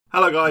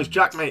Hello guys,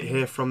 Jackmate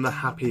here from the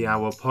Happy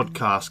Hour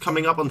podcast.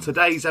 Coming up on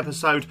today's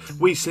episode,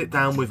 we sit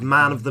down with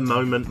man of the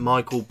moment,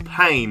 MIKILL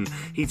PANE.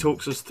 He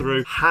talks us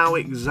through how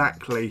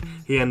exactly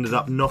he ended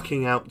up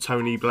knocking out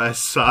Tony Blair's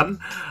son.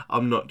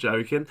 I'm not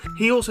joking.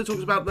 He also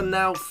talks about the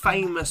now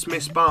famous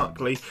Miss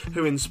Barclay,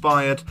 who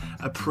inspired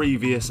a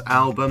previous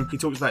album. He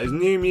talks about his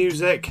new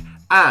music,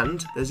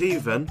 and there's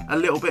even a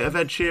little bit of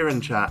Ed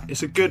Sheeran chat.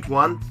 It's a good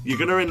one. You're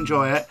going to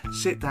enjoy it.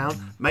 Sit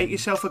down, make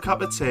yourself a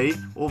cup of tea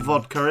or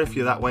vodka if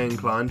you're that way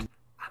inclined,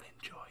 and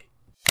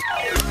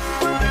enjoy.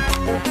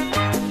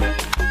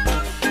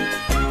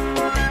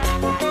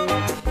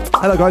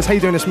 Hello guys, how you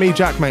doing? It's me,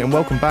 Jackmate, and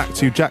welcome back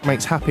to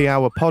Jackmate's Happy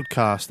Hour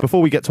podcast.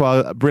 Before we get to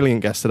our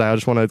brilliant guest today, I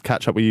just want to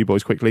catch up with you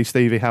boys quickly.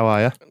 Stevie, how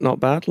are you? Not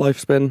bad.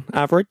 Life's been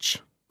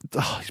average.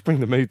 Oh, he's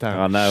bringing the mood down.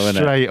 I know,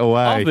 innit? Straight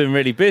away. I've been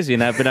really busy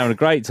and I've been having a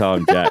great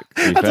time, Jack.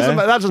 that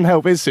doesn't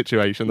help his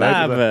situation, though.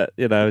 Nah, but,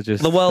 you know,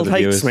 just... The world for the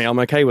hates viewers. me. I'm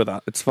okay with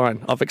that. It's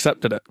fine. I've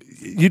accepted it.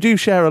 You do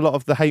share a lot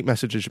of the hate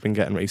messages you've been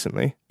getting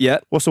recently. Yeah.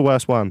 What's the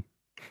worst one?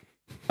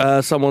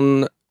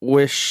 Someone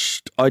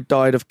wished I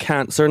died of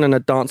cancer and then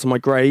had danced on my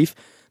grave.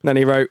 And then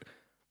he wrote...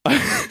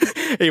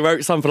 he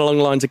wrote something along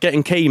the lines of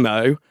getting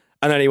chemo.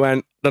 And then he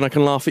went, then I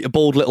can laugh at your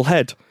bald little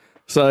head.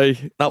 So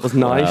that was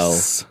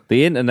nice. Well,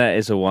 the internet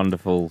is a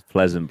wonderful,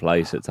 pleasant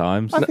place at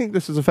times. I think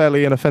this is a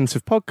fairly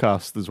inoffensive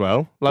podcast as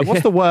well. Like,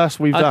 what's the worst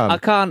we've done? I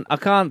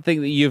can't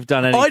think that you've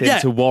done anything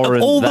to warrant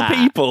of all that. the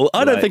people,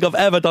 I don't think I've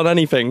ever done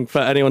anything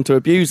for anyone to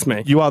abuse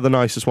me. You are the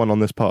nicest one on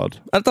this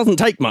pod. That doesn't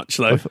take much,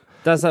 though.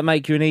 Does that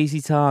make you an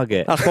easy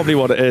target? That's probably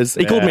what it is.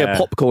 He called me a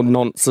popcorn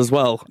nonce as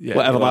well. Yeah.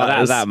 Whatever Well,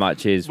 that is. that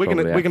much is. We're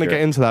probably gonna get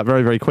accurate. into that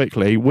very, very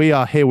quickly. We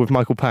are here with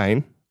MIKILL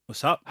PANE.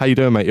 What's up? How you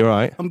doing, mate? You all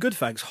right? I'm good,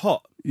 thanks.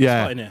 Hot. Yeah,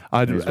 It's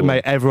hot in here.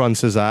 mate. Everyone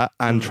says that,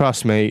 and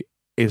trust me,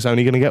 it's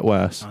only going to get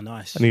worse. Oh,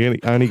 nice. Only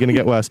going to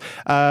get worse.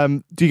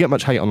 Do you get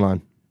much hate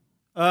online?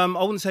 I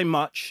wouldn't say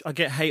much. I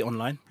get hate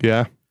online.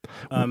 Yeah.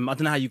 I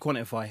don't know how you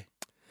quantify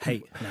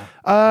hate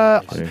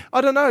now.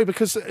 I don't know,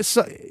 because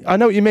I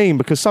know what you mean,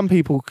 because some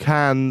people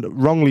can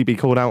wrongly be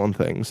called out on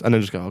things and then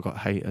just go, "I've got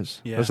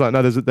haters." Yeah. It's like,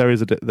 no, there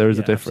is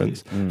a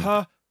difference.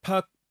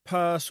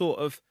 Per sort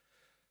of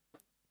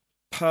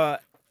per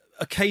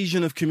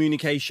occasion of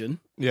communication,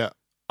 Yeah.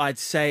 I'd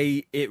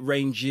say it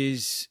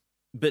ranges,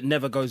 but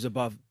never goes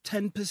above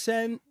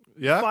 10%.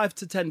 Yeah. 5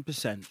 to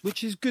 10%,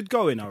 which is good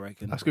going, I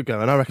reckon. That's good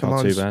going. I reckon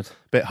Not mine's too bad.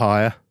 a bit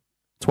higher,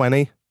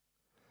 20.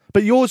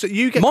 But yours,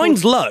 you get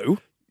Mine's low.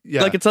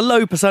 Yeah. Like, it's a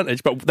low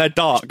percentage, but they're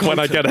dark when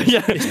I get it.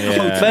 Yeah.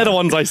 Yeah. They're the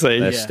ones I see.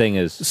 They're Yeah.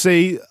 stingers.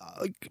 See,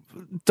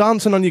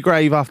 dancing on your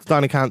grave after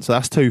dying of cancer,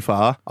 that's too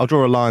far. I'll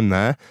draw a line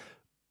there.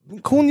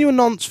 Calling you a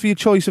nonce for your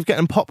choice of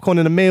getting popcorn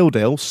in a meal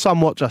deal,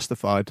 somewhat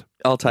justified.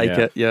 I'll take Yeah.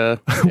 it, yeah.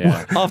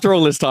 Yeah. After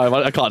all this time,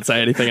 I can't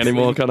say anything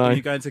anymore, can Are you I?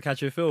 going to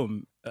catch a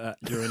film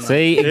during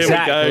See, we go.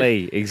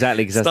 exactly, because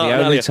that's Starting the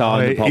only earlier.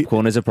 time the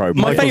popcorn is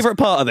appropriate. My favourite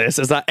part of this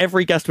is that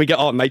every guest we get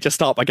on, they just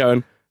start by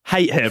going,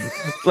 hate him.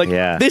 Like,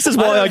 Yeah. this is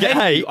why I get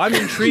hate. You. I'm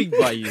intrigued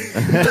by you.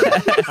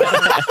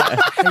 I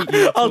don't hate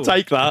you at I'll all.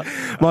 take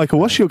that. Michael,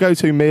 what's your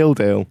go-to meal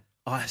deal?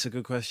 Oh, that's a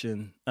good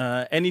question.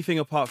 Anything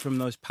apart from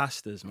those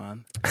pastas,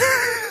 man.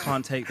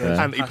 Can't take those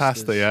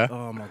Anti-pasta, pastas. yeah?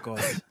 Oh my god,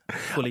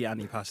 fully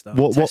anti-pasta.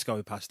 What-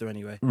 Tesco pasta,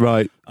 anyway.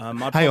 Right. I'd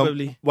Hang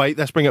probably on. Wait,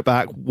 let's bring it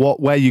back.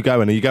 Where are you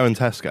going? Are you going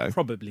Tesco?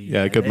 probably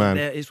Yeah, good man.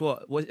 There is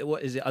what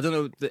is it? I don't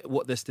know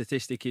what the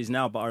statistic is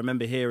now, but I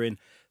remember hearing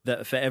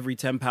that for every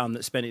 £10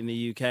 that's spent in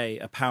the UK,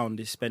 £1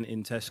 is spent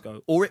in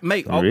Tesco. Or I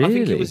think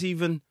Really? it was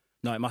even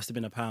no, it must have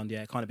been £1.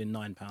 Yeah, it can't have been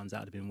 £9. That'd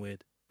have been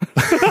weird.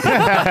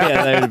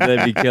 Yeah,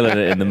 they'd be killing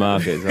it in the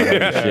markets. Holy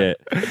shit.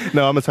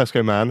 No, I'm a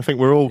Tesco man. I think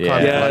we're all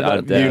kind Yeah,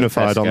 of like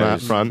unified on that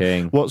Tesco's front.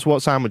 king.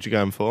 What sandwich you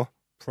going for?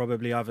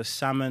 Probably either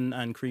salmon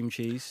and cream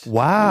cheese.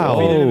 Wow. I'm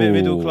feeling a bit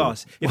middle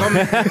class.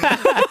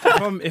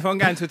 If I'm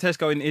going to a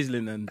Tesco in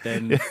Islington,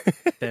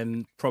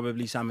 then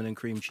probably salmon and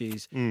cream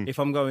cheese. If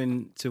I'm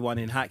going to one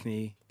in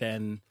Hackney,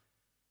 then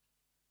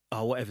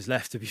whatever's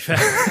left. To be fair,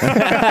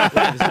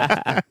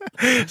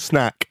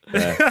 Snack.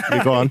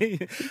 You go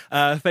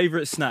on.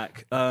 Favorite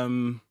snack.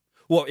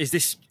 What is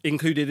this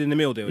included in the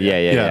meal deal?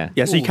 Yeah.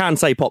 Yeah, so you Ooh. can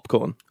say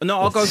popcorn. No,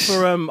 I'll go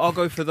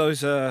for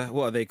those.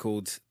 What are they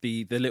called?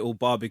 The little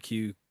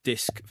barbecue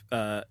disc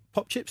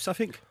pop chips, I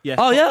think. Yeah.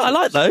 Oh, pop yeah, I chips.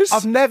 like those.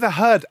 I've never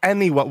heard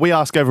anyone. We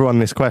ask everyone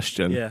this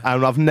question, Yeah.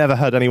 and I've never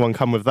heard anyone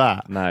come with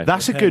that. No.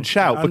 That's a good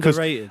shout because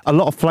Underrated. a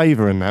lot of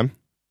flavour in them,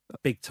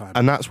 Big time.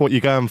 and that's what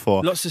you're going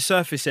for. Lots of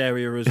surface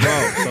area as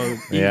well. So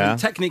Yeah.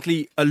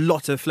 technically a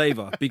lot of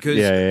flavour because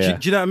Yeah.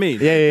 Do you know what I mean?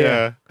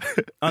 Yeah.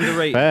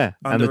 Underrated. Fair.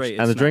 Underrated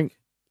And the snack. drink?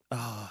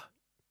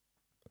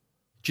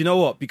 Do you know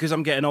what? Because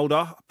I'm getting older,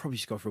 I probably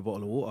should go for a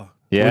bottle of water.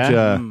 Yeah. Would you?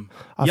 Mm.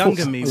 I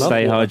Younger thought- me.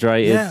 Stay water.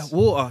 hydrated. Yeah,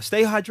 water.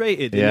 Stay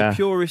hydrated in Yeah. the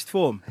purest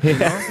form. You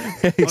know?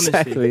 Honestly.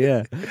 Exactly,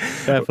 yeah.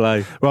 Fair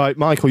play. Right,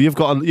 Michael, you've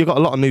got a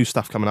lot of new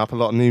stuff coming up, a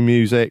lot of new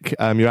music.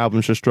 Your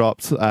album's just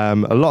dropped. A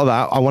lot of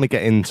that I want to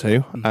get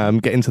into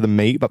the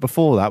meat. But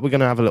before that, we're going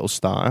to have a little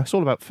starter. It's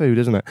all about food,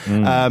 isn't it?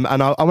 And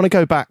I want to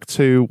go back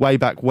to way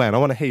back when. I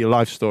want to hear your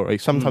life story.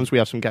 Sometimes we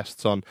have some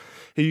guests on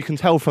who you can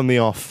tell from the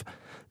off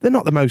they're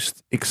not the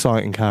most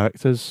exciting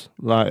characters.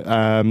 Like,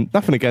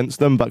 nothing against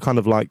them, but kind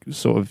of like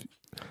sort of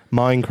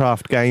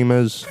Minecraft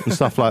gamers and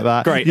stuff like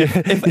that. Great. Yeah.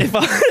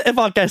 If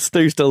our guests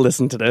do still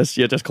listen to this,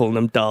 you're just calling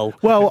them dull.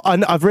 Well,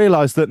 I've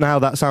realised that now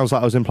that sounds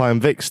like I was implying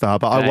Vicstar,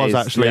 but I was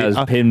actually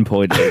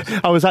pinpointed.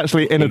 I was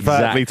actually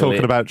inadvertently Exactly.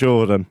 talking about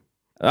Jordan.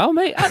 Oh,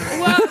 mate.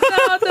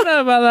 I don't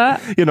know about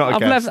that. You're not a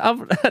guest.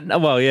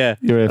 Well, yeah.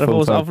 You're here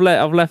full time. I've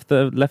left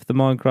the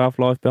Minecraft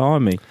life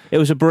behind me. It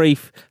was a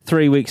brief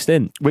 3-week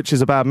stint. Which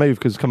is a bad move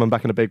because it's coming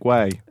back in a big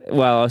way.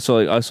 Well, I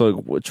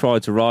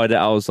tried to ride it.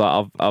 I was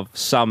like, I've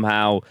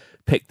somehow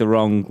picked the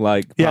wrong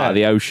part of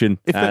the ocean.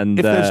 If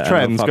there's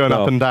trends going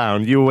up and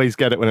down, you always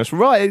get it when it's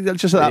right,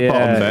 just at that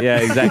bottom bit. Yeah,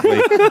 exactly.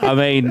 I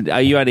mean,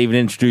 you hadn't even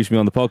introduced me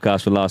on the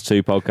podcast for the last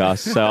 2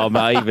 podcasts, so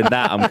even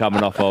that I'm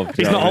coming off of.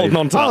 He's not holding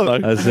on to that, though.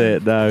 That's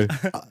it, no.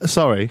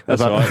 Sorry.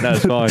 That's all right, no,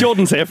 it's fine.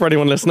 Jordan's here for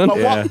anyone listening.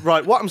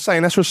 But what I'm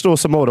saying, let's restore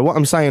some order. What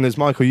I'm saying is,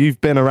 Michael,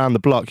 you've been around the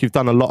block. You've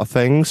done a lot of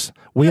things.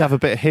 We have a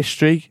bit of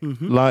history.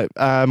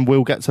 Mm-hmm.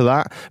 We'll get to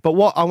that. But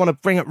what I want to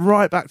bring it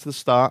right back to the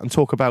start and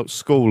talk about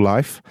school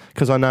life,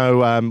 because I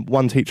know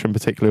one teacher in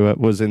particular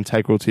was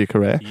integral to your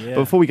career. Yeah.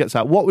 But before we get to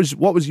that, what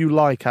was you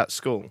like at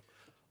school?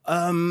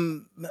 I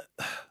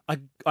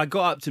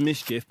got up to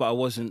mischief, but I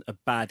wasn't a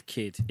bad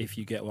kid, if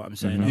you get what I'm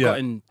saying. Mm-hmm. I Yeah. got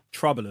in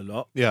trouble a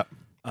lot. Yeah.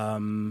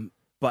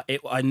 But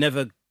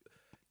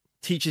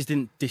teachers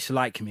didn't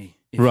dislike me.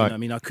 If Right. You know what I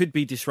mean? I could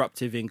be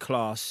disruptive in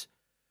class,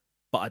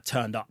 but I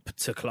turned up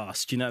to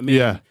class. Do you know what I mean?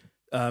 Yeah.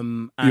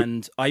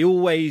 And I'd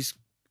always,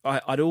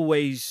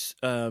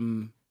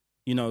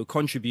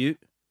 contribute.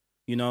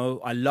 You know,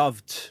 I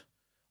loved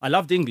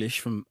English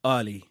from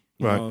early.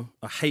 You Right. know,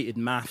 I hated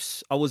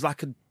maths. I was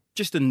like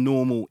just a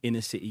normal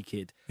inner city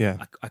kid.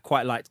 Yeah. I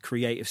quite liked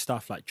creative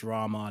stuff like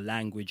drama,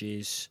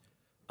 languages.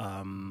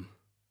 But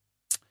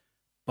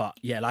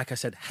yeah, like I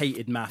said,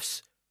 hated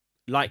maths,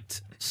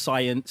 liked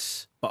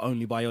science, but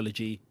only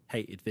biology,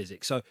 hated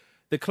physics. So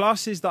the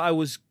classes that I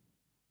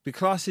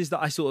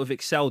sort of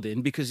excelled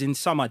in, because in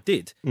some I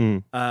did,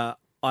 I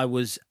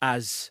was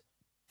as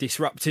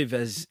disruptive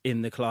as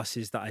in the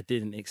classes that I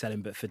didn't excel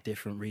in, but for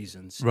different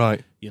reasons.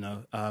 Right. You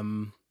know,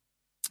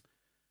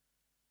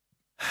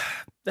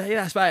 yeah,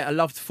 that's about it. I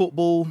loved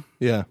football,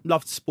 Yeah.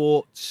 loved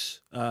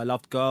sports,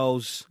 loved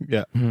girls.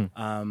 Yeah.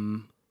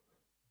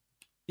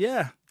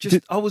 Yeah,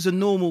 I was a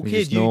normal kid.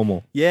 Just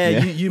normal. Yeah,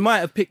 Yeah. You might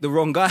have picked the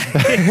wrong guy.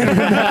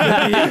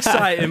 The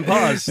exciting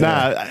parts.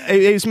 Nah,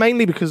 it's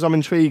mainly because I'm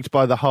intrigued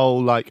by the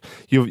whole, like,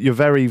 you're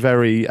very,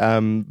 very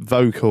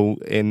vocal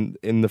in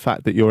the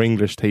fact that your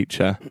English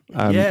teacher,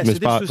 Yeah, Miss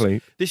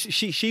Barkley.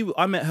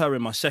 I met her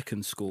in my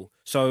second school.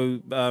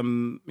 So,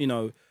 you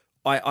know,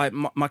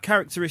 my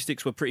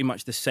characteristics were pretty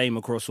much the same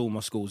across all my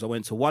schools. I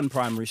went to one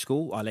primary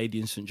school, Our Lady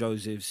in St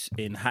Joseph's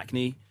in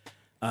Hackney.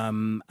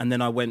 And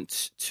then I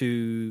went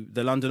to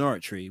the London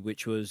Oratory,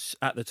 which was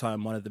at the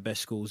time one of the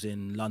best schools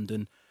in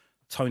London.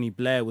 Tony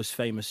Blair was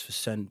famous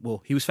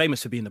he was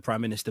famous for being the Prime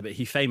Minister, but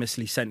he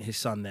famously sent his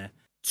son there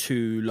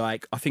to,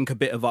 like, I think a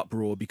bit of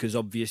uproar, because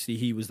obviously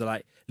he was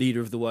the leader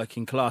of the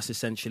working class,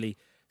 essentially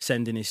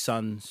sending his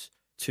sons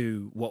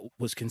to what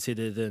was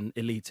considered an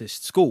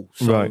elitist school.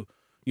 So, Right.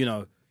 you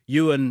know,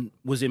 Ewan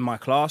was in my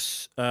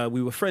class.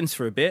 We were friends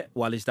for a bit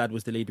while his dad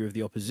was the leader of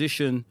the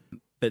opposition.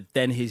 But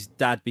then his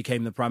dad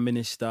became the Prime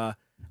Minister,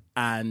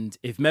 and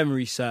if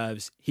memory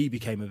serves, he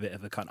became a bit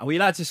of a cunt. Are we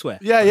allowed to swear?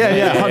 Yeah,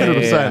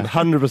 100%,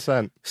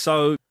 100%.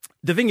 So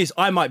the thing is,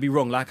 I might be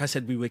wrong. Like I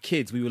said, we were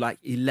kids. We were like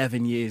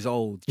 11 years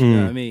old. Do you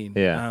know what I mean?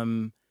 Yeah.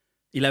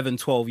 11,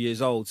 12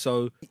 years old.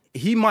 So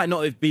he might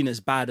not have been as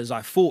bad as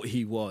I thought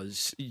he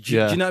was. Do you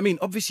know what I mean?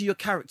 Obviously, your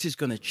character's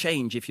going to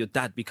change if your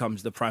dad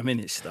becomes the Prime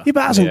Minister. Yeah,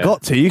 but it hasn't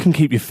got to. You can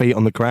keep your feet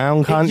on the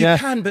ground, can't you? You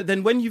can, but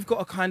then when you've got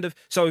a kind of...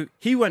 So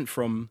he went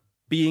from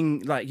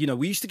being like, you know,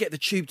 we used to get the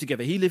tube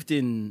together. He lived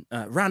in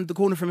round the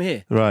corner from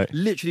here. Right.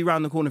 Literally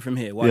round the corner from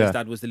here while his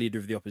dad was the leader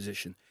of the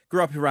opposition.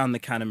 Grew up around the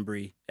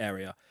Canonbury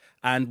area.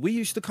 And we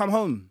used to come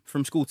home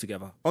from school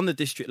together on the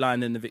District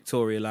line and the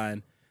Victoria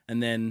line.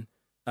 And then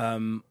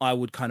I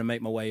would kind of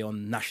make my way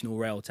on National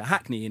Rail to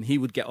Hackney, and he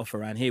would get off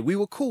around here. We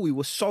were cool. We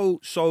were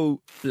so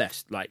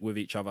blessed, like, with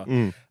each other.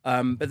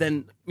 But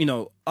then, you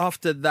know,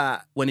 after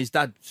that, when his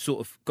dad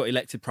sort of got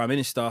elected Prime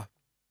Minister,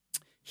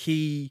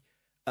 he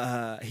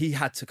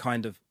had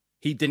to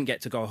he didn't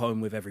get to go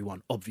home with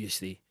everyone.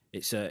 Obviously,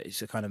 it's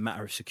a kind of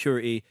matter of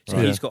security. So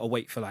he's got to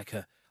wait for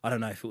I don't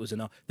know if it was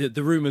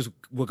the rumours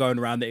were going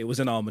around that it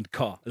was an armoured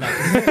car. Of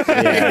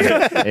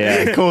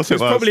course it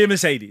was. Probably a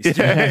Mercedes.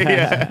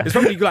 It's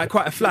probably like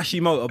quite a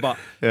flashy motor, but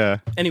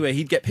anyway,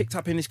 he'd get picked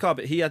up in his car,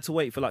 but he had to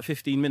wait for like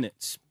 15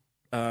 minutes.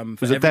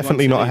 Was it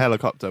definitely not a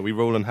helicopter? We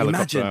roll in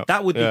helicopter. Imagine, out.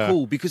 that would be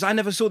cool, because I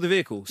never saw the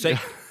vehicle. So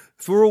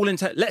for all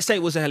intent, let's say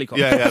it was a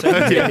helicopter. So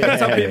he'd get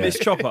picked up in this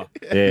chopper.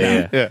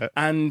 Yeah.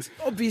 And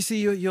obviously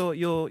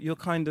your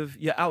kind of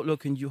your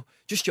outlook and your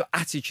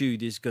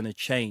attitude is going to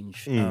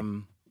change.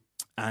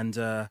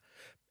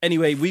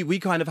 Anyway, we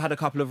kind of had a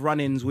couple of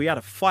run-ins. We had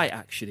a fight,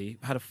 actually.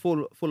 Had a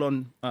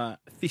full-on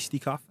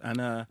fisticuff,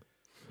 and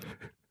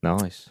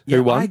Nice. Yeah,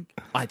 Who won?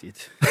 I did.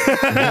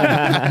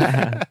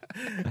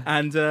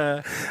 And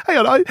Hang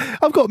on,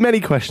 I've got many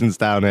questions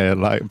down here,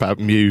 like about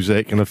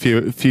music, and a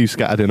few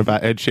scattered in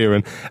about Ed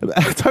Sheeran.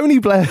 Tony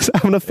Blair's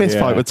having a fist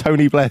fight with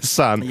Tony Blair's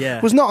son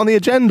was not on the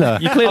agenda.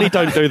 You clearly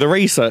don't do the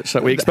research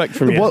that we expect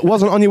from you.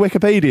 Wasn't on your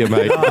Wikipedia,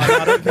 mate. No,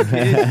 I don't think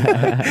it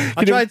is.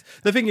 I tried.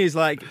 The thing is,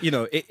 like, you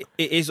know, it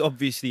is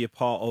obviously a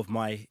part of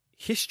my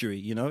history.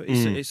 You know,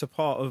 it's a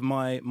part of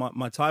my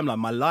timeline,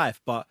 my life.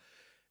 But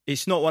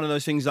it's not one of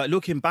those things. Like,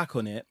 looking back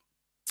on it,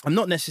 I'm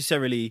not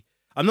necessarily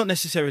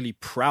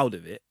proud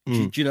of it.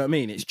 Do you know what I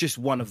mean? It's just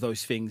one of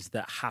those things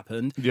that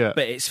happened. Yeah.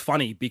 But it's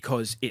funny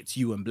because it's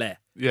you and Blair.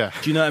 Yeah.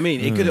 Do you know what I mean?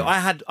 It could. I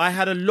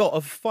had a lot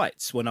of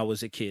fights when I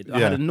was a kid. I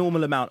had a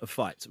normal amount of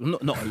fights.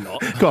 Not a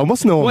lot. Go on,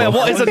 what's normal? Well,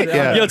 what is it?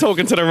 Yeah. You're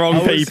talking to the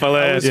wrong people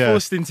I here. was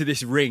forced into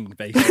this ring,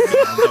 basically.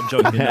 I'm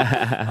joking.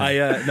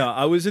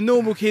 I was a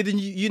normal kid, and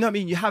you know what I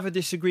mean. You have a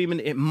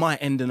disagreement, it might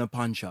end in a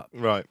punch up.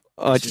 Right.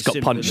 I It's just as got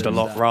simple punched as a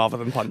lot that. rather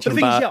than But punching the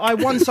thing is, back. yeah, I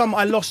won some,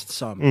 I lost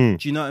some. Do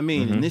you know what I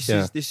mean? And this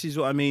Yeah. is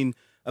what I mean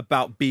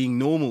about being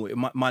normal.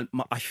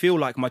 I feel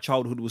like my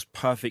childhood was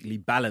perfectly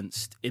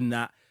balanced in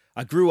that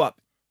I grew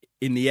up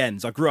in the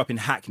ends. I grew up in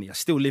Hackney. I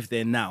still live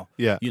there now.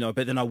 Yeah. You know,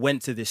 but then I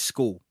went to this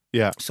school.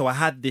 Yeah. So I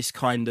had this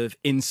kind of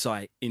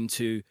insight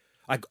into.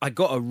 I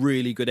got a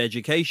really good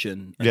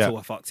education until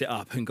I fucked it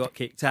up and got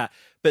kicked out.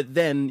 But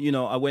then, you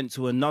know, I went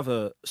to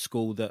another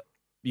school that,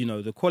 you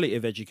know, the quality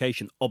of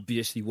education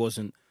obviously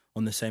wasn't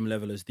on the same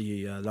level as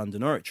the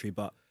London Oratory,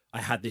 but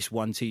I had this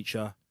one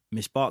teacher,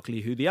 Miss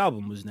Barkley, who the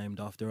album was named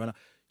after. And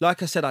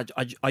like I said,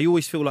 I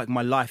always feel like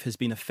my life has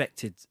been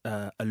affected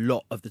a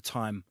lot of the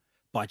time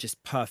by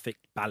just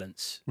perfect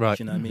balance. Right.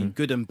 Do you know what I mean?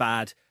 Good and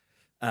bad,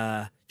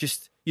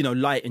 just, you know,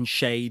 light and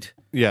shade,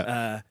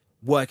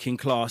 working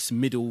class,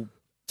 middle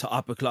to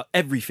upper class,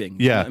 everything.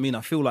 Do you know what I mean? I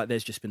feel like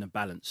there's just been a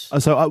balance.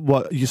 So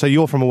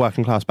you're from a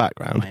working class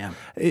background. I am.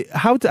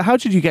 How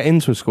did you get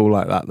into a school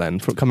like that then,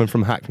 coming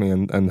from Hackney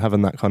and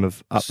having that kind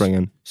of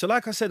upbringing? So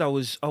like I said, I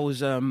was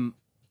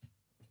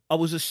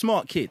a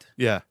smart kid.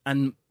 Yeah.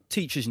 And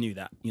teachers knew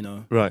that, you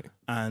know. Right.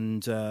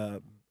 And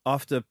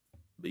after,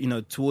 you know,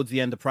 towards the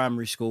end of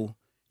primary school,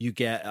 you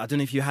get, I don't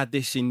know if you had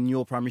this in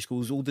your primary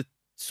schools, all the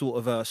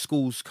sort of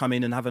schools come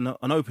in and have an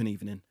open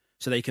evening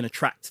so they can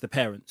attract the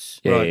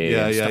parents. Right.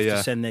 Yeah. Yeah.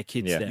 To send their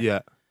kids there.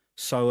 Yeah.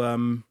 So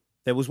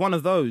there was one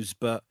of those,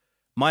 but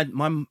my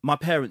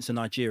parents are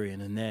Nigerian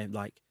and they're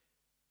like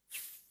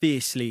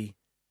fiercely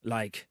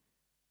like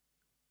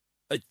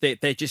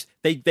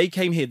they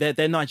came here.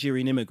 They're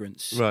Nigerian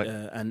immigrants, Right.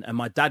 And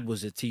my dad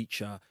was a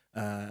teacher,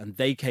 and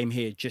they came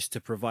here just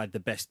to provide the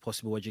best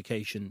possible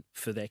education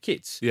for their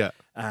kids. Yeah.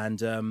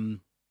 And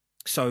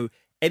so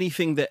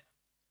anything that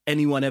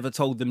anyone ever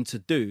told them to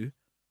do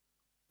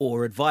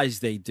or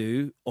advised they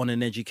do on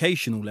an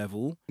educational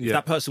level, if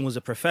that person was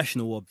a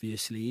professional,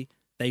 obviously,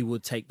 they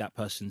would take that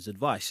person's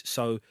advice.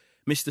 So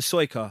Mr.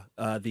 Soika,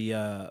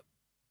 the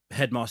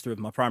headmaster of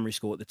my primary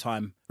school at the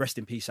time, rest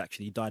in peace,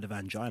 actually, he died of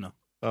angina.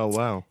 Oh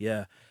wow.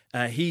 Yeah.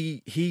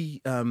 He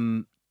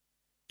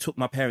took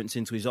my parents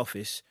into his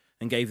office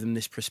and gave them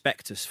this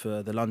prospectus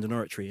for the London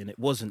Oratory, and it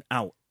wasn't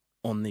out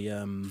on the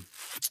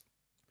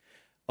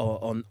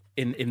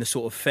in the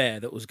sort of fair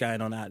that was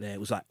going on out there. It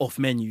was like off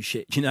menu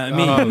shit. Do you know what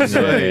I mean?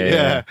 Oh,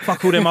 yeah.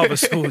 Fuck all them other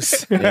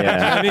schools. You know what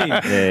I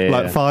mean?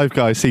 Like Five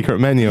Guys secret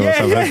menu or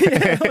something.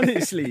 Yeah,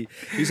 honestly.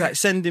 He was like,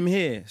 send him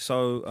here.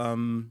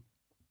 So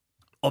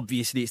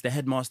obviously it's the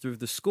headmaster of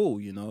the school,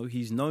 you know.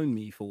 He's known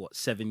me for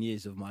 7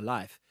 years of my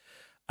life.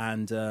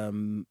 And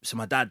so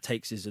my dad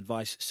takes his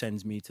advice,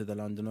 sends me to the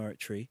London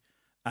Oratory.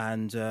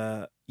 And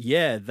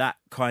that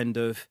kind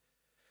of,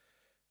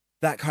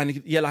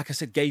 like I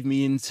said, gave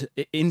me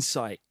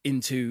insight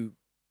into,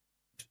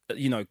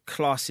 you know,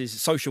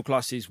 classes, social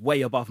classes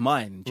way above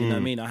mine. Do you know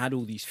what I mean? I had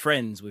all these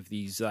friends with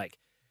these like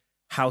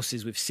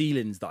houses with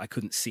ceilings that I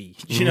couldn't see.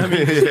 Do you know what I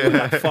mean? They were,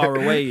 like, far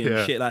away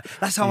and shit. Like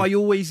that's how I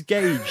always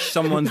gauge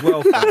someone's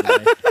wealth.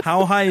 Like,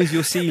 how high is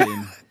your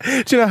ceiling?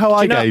 Do you know how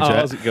I gauge it?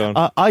 How's it going?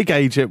 I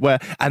gauge it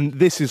and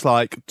this is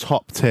like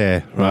top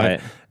tier,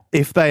 right?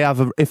 If they have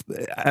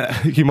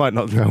you might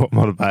not know what I'm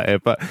on about here,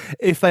 but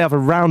if they have a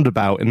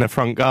roundabout in their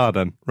front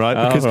garden,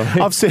 right? Because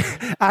I've seen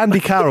Andy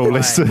Carroll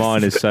listed.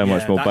 Mine is so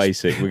much more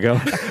basic. We go.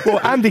 Well,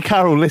 Andy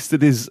Carroll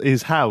listed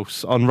his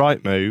house on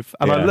Rightmove,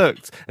 and I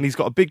looked, and he's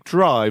got a big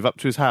drive up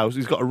to his house.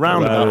 He's got a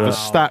roundabout with a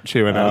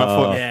statue in it. And I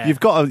thought,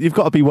 you've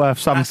got to be worth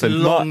something.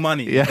 That's long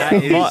money. Yeah.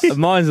 That is.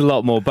 Mine's a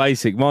lot more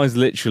basic. Mine's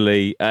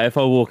literally, if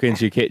I walk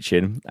into your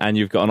kitchen and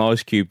you've got an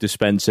ice cube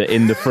dispenser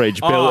in the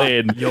fridge built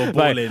in. You're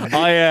balling.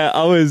 I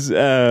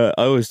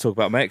always talk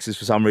about my exes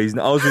for some reason.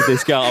 I was with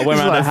this girl. I went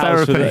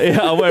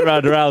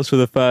around her house for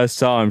the first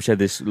time. She had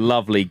this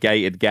lovely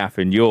gated gaff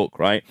in York,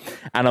 right?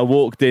 And I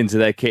walked into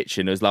their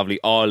kitchen. It was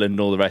lovely island and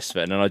all the rest of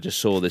it. And then I just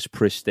saw this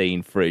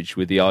pristine fridge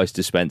with the ice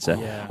dispenser.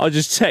 Yeah. I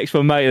just text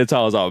my mate at the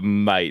time. I was like,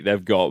 mate,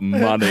 they've got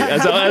money.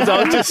 As I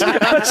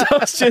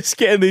was just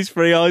getting these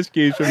free ice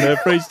cubes from their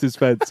fridge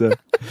dispenser.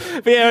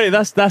 But yeah,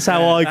 that's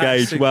how I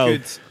gauge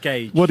wealth. Good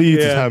gauge. What do you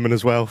determine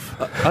as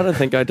wealth? I don't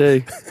think I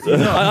do.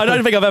 I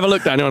don't think I've ever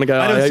looked at anyone and go,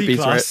 I I don't hope see he's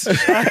class.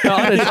 rich.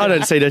 I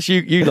don't see this.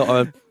 You lot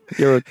are,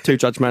 you're too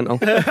judgmental.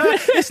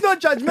 It's not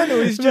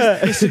judgmental. It's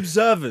just it's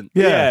observant.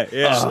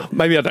 Yeah.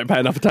 Maybe I don't pay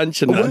enough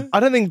attention then. I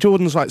don't think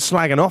Jordan's like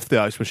slagging off the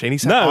ice machine.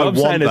 He's saying, No, I I'm want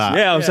saying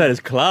that. I'm saying it's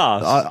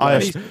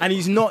class. And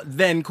he's not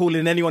then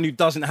calling anyone who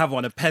doesn't have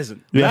one a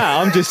peasant. No,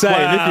 I'm just saying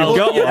if you've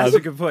got Yeah, one. that's a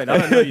good point. I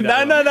don't know you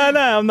that No,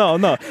 well.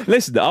 I'm not.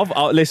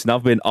 Listen,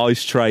 I've been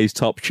ice trays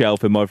top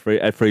shelf in my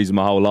freezer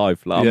my whole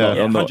life. Like,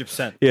 I'm not,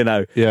 100%. You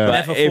know, Yeah. but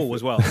Never full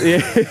as well.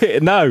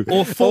 No,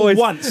 Or full always-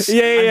 once.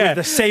 Yeah, and yeah. with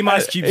the same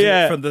ice cubes in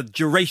yeah. it from the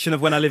duration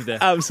of when I lived there.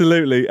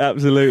 Absolutely.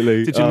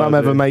 Did your mum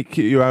ever make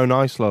your own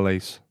ice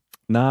lollies?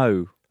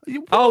 No.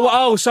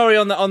 Oh, sorry.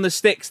 On the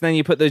sticks, then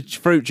you put the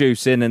fruit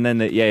juice in, and then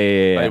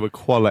They were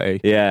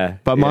quality. yeah.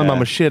 But my yeah. mum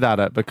was shit at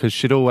it because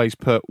she'd always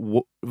put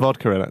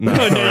vodka in it. No,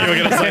 I knew you were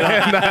going to say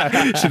that.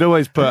 no, she'd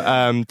always put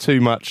too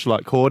much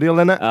like cordial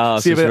in it. Oh,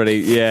 so See, it's a bit-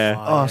 really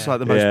Oh, it's like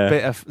the most Yeah.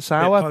 bitter,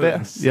 sour, Bit bitter.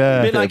 potent.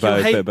 Yeah. Bit like Bit your of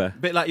both, hate, bit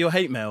of bit like your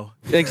hate mail.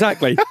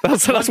 Exactly.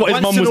 That's what his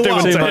Once mum in was a doing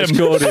while, to too much him.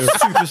 cordial.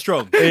 Super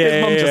strong.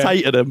 His mum just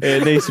hated him.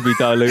 It needs to be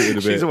diluted a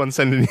bit. She's the one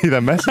sending you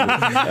them messages.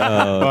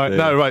 Right, dear.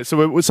 no, right.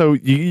 So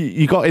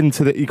you got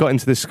into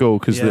this school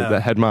because Yeah. the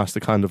headmaster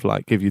kind of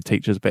like give your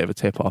teachers a bit of a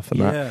tip off and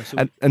Yeah, that, so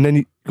and then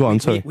you go on.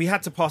 Sorry, We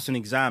had to pass an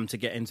exam to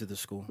get into the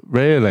school.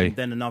 really? And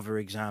then another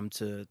exam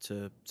to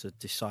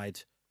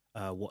decide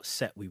what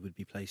set we would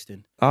be placed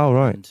in. Oh,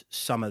 right. And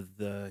some of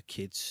the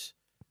kids,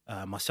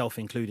 myself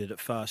included at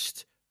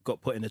first, got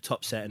put in the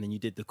top set, and then you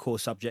did the core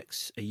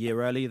subjects a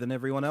year earlier than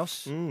everyone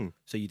else.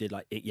 So you did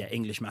like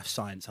English, math,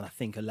 science, and I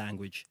think a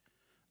language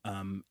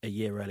a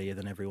year earlier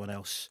than everyone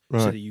else, so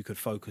Right. that you could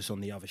focus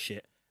on the other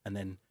shit and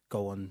then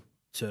go on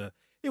to.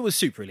 It was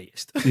super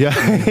elitist.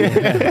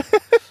 Yeah.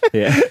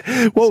 Yeah.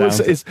 What was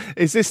Sounds-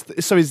 is this?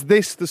 So is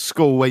this the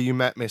school where you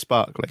met Miss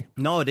Barkley?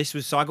 No, this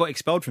was so I got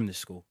expelled from this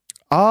school.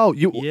 Oh,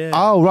 you. Yeah.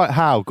 Oh, right.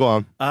 How? Go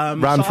on.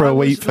 Ran So for I a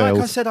was- wheat Like I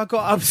field. said, I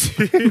got up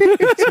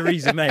to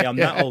Theresa May. I'm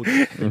that old.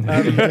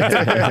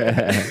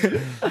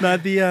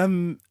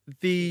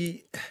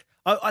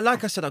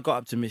 Like I said, I got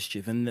up to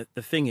mischief, and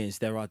the thing is,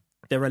 there are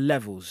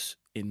levels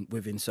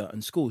within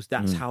certain schools.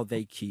 That's how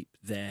they keep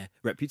their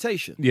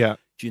reputation. Yeah.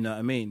 Do you know what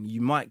I mean?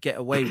 You might get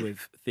away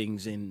with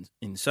things in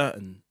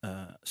certain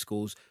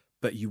schools,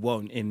 but you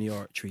won't in the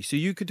oratory. So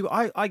you could do.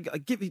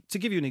 To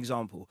give you an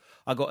example,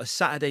 I got a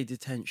Saturday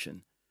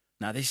detention.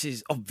 Now this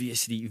is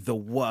obviously the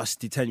worst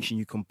detention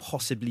you can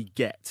possibly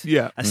get.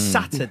 Yeah. A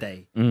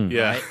Saturday.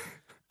 Yeah.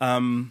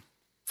 Right?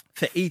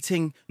 For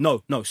eating.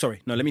 No.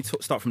 Sorry. No. Let me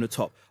start from the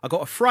top. I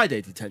got a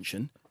Friday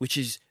detention, which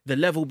is the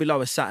level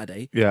below a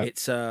Saturday. Yeah.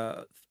 It's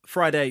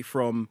Friday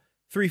from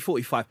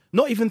 3:45,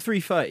 not even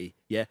 3:30.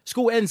 Yeah,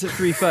 school ends at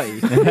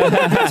 3:30.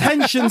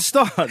 Detention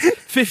starts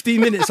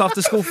 15 minutes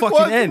after school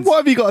fucking ends. What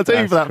have you got to do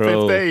That's for that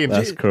cruel. 15?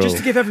 That's cruel. Just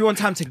to give everyone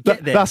time to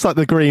get there. That's like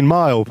the Green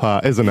Mile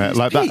part, isn't it? It's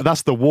Like peak.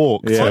 that's the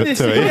walk to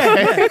Honestly, it.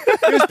 yeah.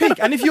 It was peak.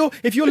 And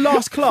if your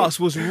last class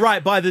was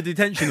right by the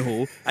detention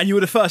hall and you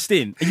were the first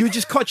in, and you were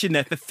just cotching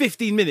there for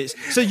 15 minutes,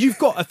 so you've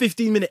got a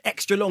 15-minute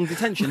extra long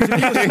detention. So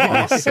if you're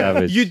smart,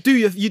 Savage. you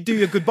do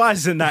your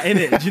goodbyes and that,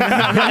 innit? Do you know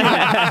what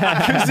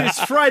I mean? Because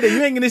it's Friday,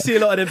 you ain't gonna see a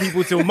lot of them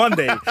people till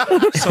Monday.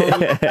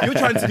 So you're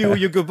trying to do all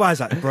your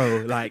goodbyes, like, bro,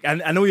 like,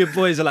 and all your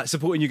boys are like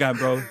supporting you, going,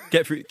 bro,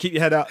 get through, keep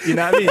your head up. You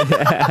know what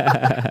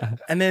I mean?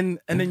 and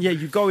then yeah,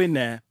 you go in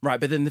there, right?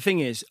 But then the thing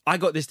is, I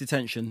got this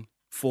detention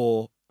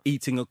for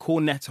eating a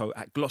cornetto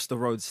at Gloucester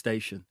Road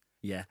Station.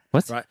 Yeah,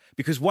 What? Right?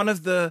 Because one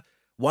of the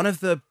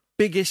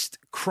biggest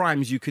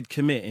crimes you could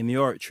commit in the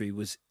oratory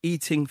was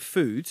eating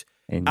food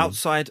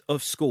outside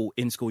of school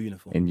in school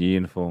uniform. In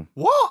uniform.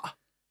 What?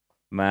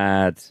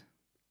 Mad.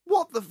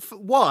 What the?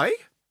 Why?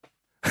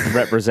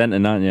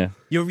 Representing, aren't you?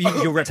 You're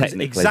representing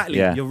Technically, exactly.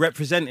 yeah. You're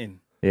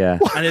representing, Yeah.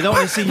 and they don't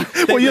want to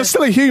see. Well, you're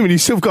still a human. You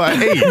still got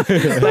to eat.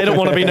 They don't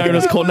want to be known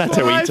as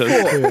cornetto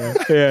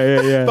eaters.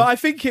 Yeah. But I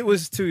think it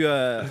was to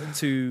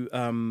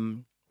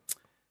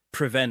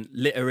prevent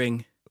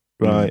littering.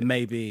 Right.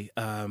 Maybe.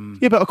 Yeah,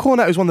 but a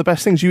cornetto is one of the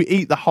best things. You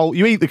eat the whole.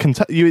 You eat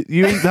the you eat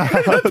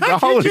the, the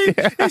whole.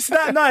 Yeah. It's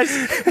that nice.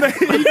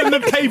 Even the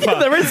paper.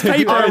 There is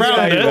paper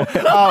around it.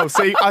 Oh,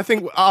 see, I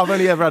think I've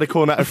only ever had a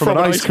cornetto from an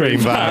ice cream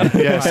van.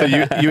 Yeah, so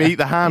you eat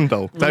the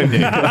handle, don't you?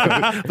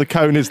 The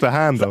cone is the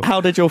handle.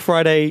 How did your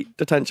Friday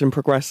detention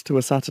progress to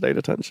a Saturday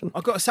detention? I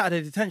got a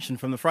Saturday detention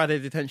from the Friday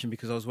detention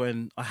because I was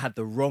wearing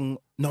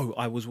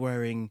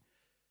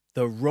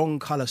the wrong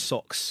colour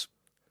socks.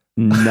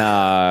 No.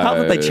 How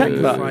did they check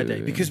that?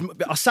 Friday, because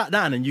I sat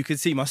down and you could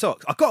see my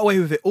socks. I got away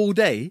with it all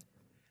day,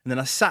 and then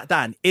I sat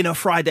down in a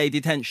Friday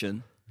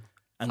detention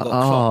and got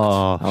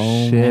clocked.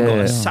 Oh, shit. Got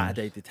a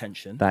Saturday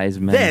detention. That is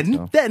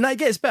mental. Then it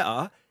gets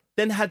better.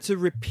 Then had to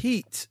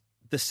repeat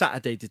the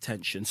Saturday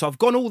detention. So I've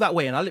gone all that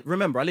way, and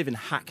remember I live in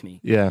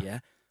Hackney. Yeah.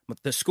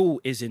 But the school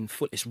is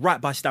it's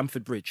right by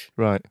Stamford Bridge.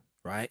 Right.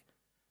 Right,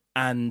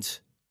 and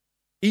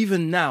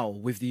even now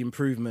with the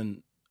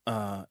improvement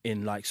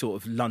in like sort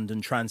of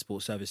London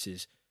transport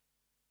services,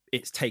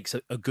 it takes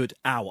a good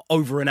hour,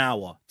 over an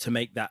hour, to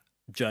make that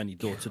journey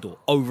door to door.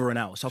 Over an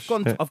hour. So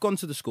I've gone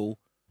to the school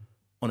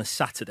on a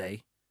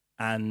Saturday,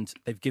 and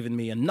they've given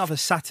me another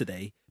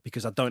Saturday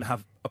because I don't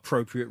have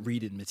appropriate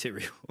reading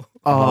material.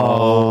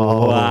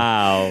 Oh,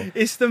 wow.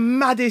 It's the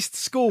maddest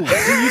school.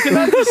 So you can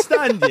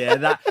understand,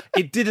 that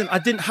I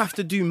didn't have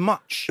to do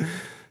much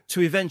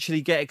to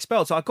eventually get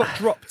expelled. So I got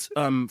dropped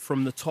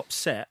from the top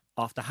set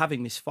after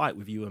having this fight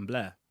with you and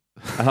Blair.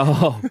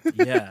 Oh.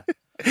 Yeah.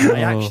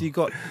 I actually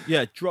got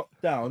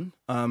dropped down.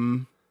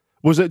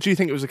 Was it? Do you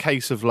think it was a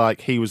case of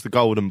like he was the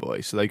golden boy,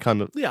 so they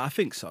kind of? Yeah, I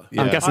think so.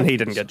 I'm guessing he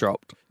didn't get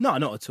dropped. No,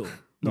 not at all.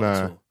 Not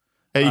at all.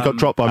 Hey, you got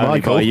dropped by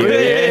Michael. by you.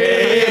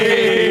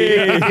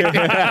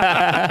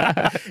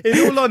 In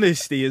all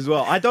honesty, as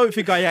well, I don't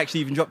think I actually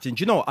even dropped in.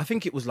 Do you know what? I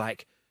think it was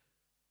like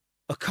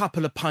a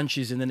couple of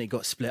punches and then it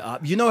got split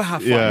up. You know how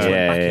fights went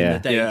back in the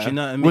day. Do you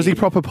know what I mean? Was he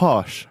proper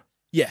posh?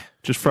 Yeah.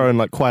 Just throwing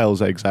like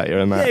quail's eggs at you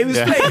and that. Yeah, he was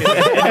playing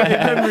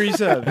it. Memory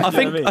serves.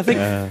 I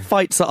think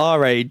fights at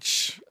our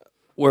age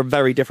were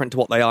very different to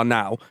what they are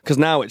now, because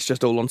now it's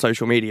just all on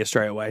social media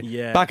straight away.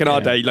 Yeah. Back in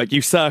our day, like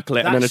you circle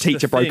it and then a That's the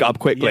teacher broke it thing. up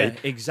quickly. Yeah,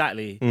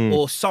 exactly.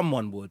 Or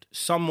someone would.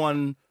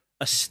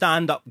 A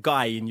stand-up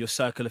guy in your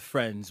circle of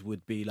friends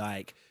would be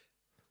like,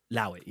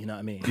 allow it, you know what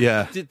I mean?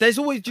 Yeah. There's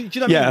always, do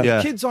you know what I mean?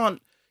 Yeah.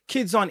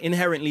 Kids aren't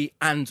inherently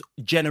and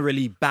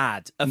generally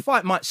bad. A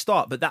fight might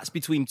start, but that's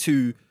between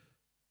two,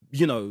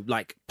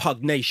 like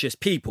pugnacious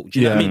people. Do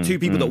you know what I mean? Two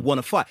people that want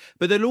to fight.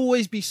 But there'll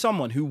always be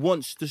someone who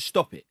wants to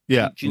stop it.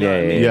 Yeah. Do you know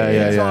what I mean?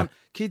 Yeah.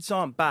 Kids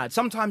aren't bad.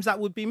 Sometimes that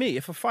would be me.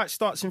 If a fight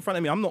starts in front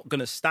of me, I'm not going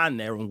to stand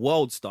there and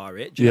world star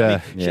it. Do you know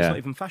what I mean? Shit's not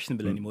even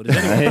fashionable anymore. Does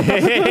anyone?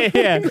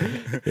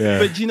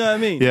 But do you know what I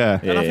mean?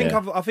 Yeah. And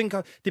I think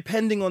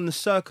depending on the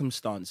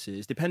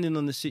circumstances, depending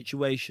on the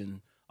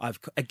situation, I've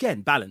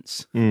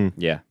balance.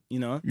 Yeah.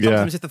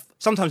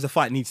 Sometimes the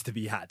fight needs to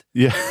be had.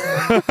 Yeah.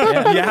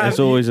 There's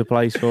always a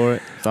place for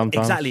it.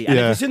 Sometimes. Exactly. And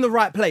if it's in the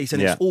right place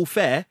and it's all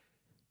fair,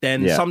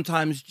 then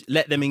sometimes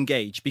let them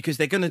engage, because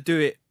they're going to do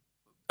it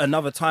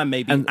another time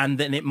maybe, and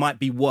then it might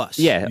be worse.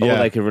 Yeah, or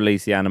they could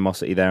release the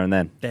animosity there and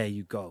then. There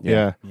you go.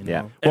 Yeah.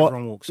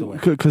 Everyone walks away.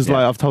 Because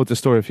like I've told this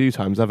story a few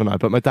times, haven't I?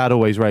 But my dad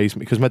always raised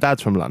me, because my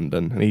dad's from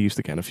London and he used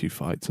to get in a few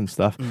fights and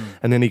stuff.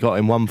 And then he got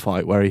in one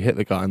fight where he hit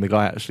the guy and the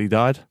guy actually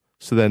died.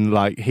 So then,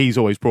 like, he's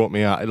always brought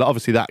me out.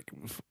 Obviously, that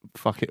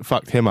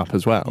fucked him up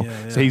as well.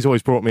 So he's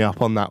always brought me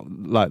up on that,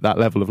 like, that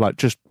level of like,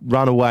 just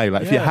run away.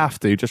 Like, if you have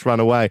to, just run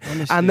away.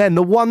 Honestly. And then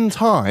the one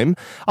time,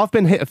 I've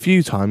been hit a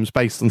few times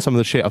based on some of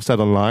the shit I've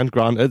said online.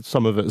 Granted,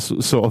 some of it's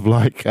sort of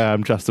like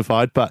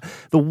justified. But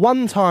the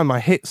one time I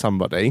hit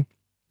somebody,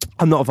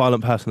 I'm not a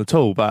violent person at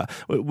all. But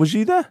was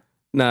you there?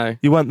 No,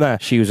 you weren't there.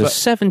 She was a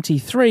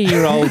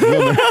 73-year-old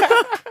woman.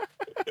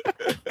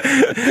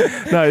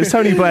 No, it's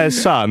Tony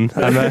Blair's son.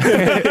 And,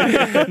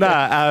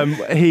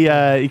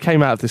 he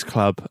came out of this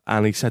club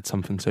and he said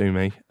something to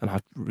me, and I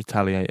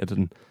retaliated,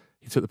 and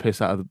he took the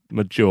piss out of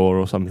my jaw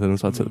or something,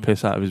 so I took the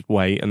piss out of his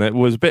weight, and it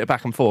was a bit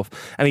back and forth.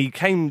 And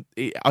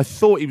I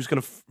thought he was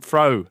going to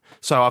throw,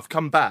 so I've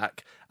come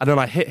back, and then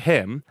I hit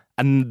him,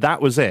 and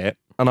that was it.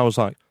 And I was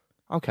like,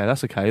 okay,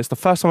 that's okay. It's the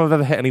first time I've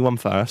ever hit anyone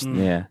first.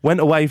 Yeah. Went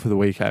away for the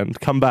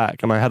weekend, come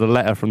back, and I had a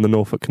letter from the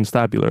Norfolk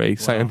Constabulary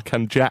saying,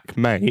 can Jack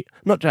Mate,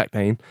 not Jack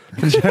Dean,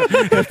 can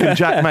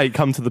Jack Mate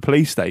come to the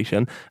police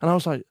station? And I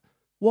was like,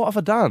 what have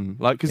I done?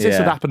 Like, because this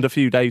had happened a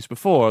few days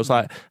before. I was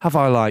like, have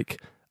I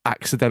like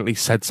accidentally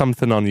said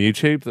something on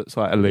YouTube that's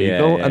like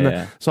illegal?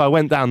 So I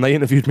went down, they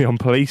interviewed me on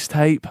police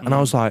tape, and I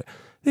was like,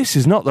 this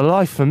is not the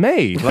life for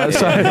me. Like,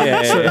 so after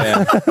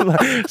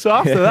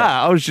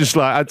that, I was just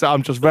like,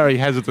 I'm just very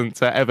hesitant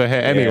to ever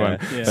hit anyone.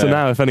 So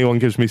now, if anyone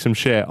gives me some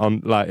shit on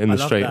like in the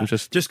street, I'm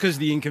just because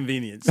the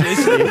inconvenience.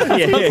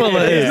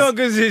 It's not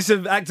because it's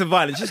an act of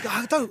violence. Just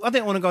I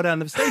didn't want to go down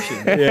to the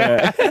station.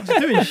 I was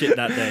doing shit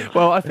that day.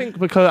 Well, I think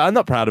because I'm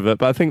not proud of it,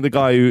 but I think the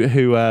guy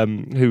who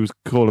was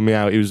calling me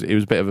out, he was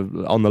a bit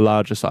of on the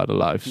larger side of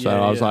life. So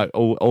I was like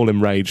all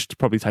enraged,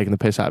 probably taking the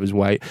piss out of his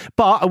weight.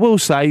 But I will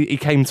say, he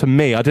came to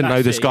me. I didn't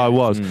know this guy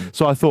was.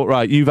 So I thought,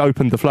 right, you've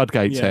opened the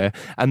floodgates here.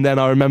 And then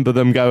I remember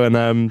them going,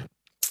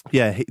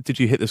 did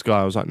you hit this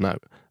guy? I was like, no.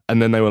 And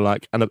then they were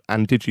like, and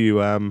did you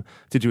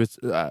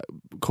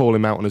call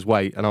him out on his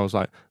weight? And I was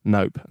like,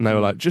 nope. And they were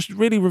like, just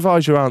really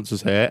revise your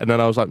answers here. And then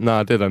I was like,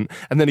 no, I didn't.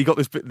 And then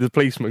the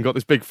policeman got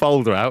this big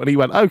folder out, and he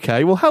went,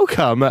 okay, well, how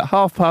come at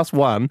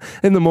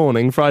 1:30 in the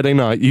morning, Friday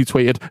night, you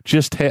tweeted,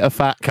 just hit a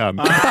fat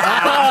cunt?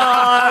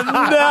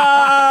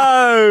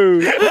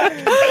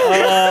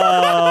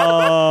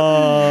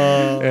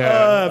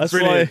 That's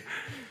brilliant.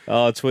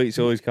 Tweets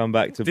always come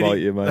back to bite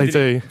you, mate. They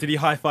do. Did he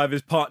high five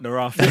his partner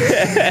after?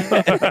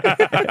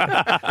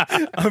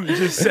 I'm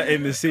just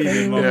setting the scene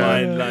in my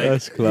mind. Like,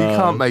 that's class. You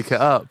can't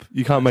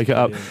make it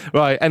up. Yeah.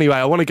 Right. Anyway,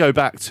 I want to go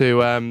back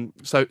to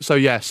so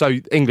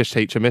English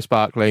teacher Miss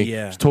Barkley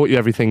taught you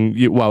everything.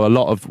 A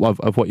lot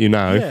of what you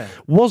know. Yeah.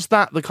 Was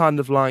that the kind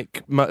of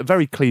like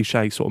very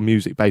cliche sort of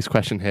music based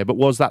question here? But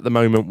was that the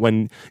moment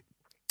when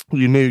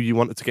you knew you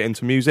wanted to get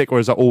into music, or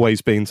has that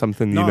always been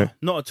something you know?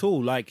 Not at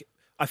all. Like,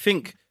 I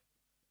think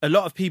a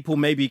lot of people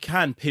maybe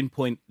can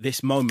pinpoint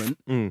this moment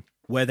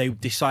where they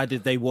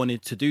decided they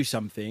wanted to do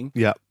something.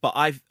 Yeah. But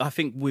I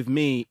think with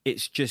me,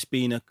 it's just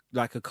been a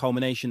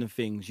culmination of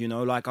things, you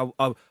know. Like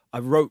I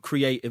wrote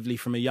creatively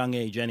from a young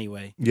age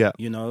anyway. Yeah.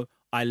 You know,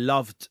 I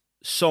loved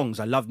songs.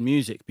 I loved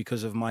music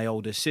because of my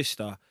older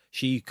sister.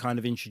 She kind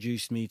of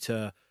introduced me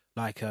to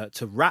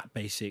to rap,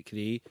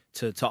 basically,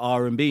 to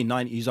R&B,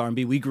 90s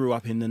R&B. We grew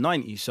up in the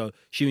 90s, so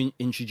she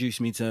introduced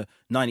me to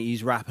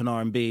 90s rap and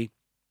R&B.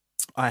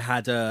 I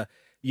had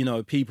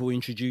people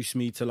introduce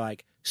me to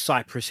like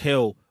Cypress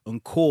Hill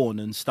and Korn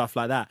and stuff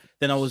like that.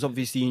 Then I was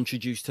obviously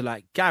introduced to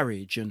like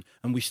garage, and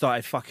we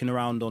started fucking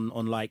around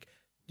on like,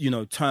 you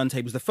know,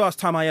 turntables. The first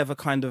time I ever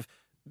kind of,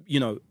 you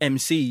know,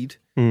 MC'd,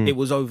 it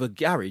was over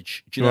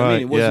garage. Do you know what I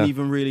mean? It wasn't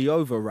even really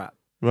over rap.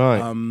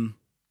 Right.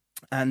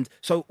 And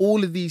so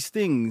all of these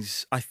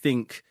things, I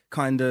think,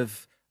 kind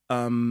of,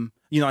 I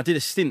did a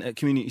stint at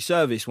community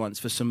service once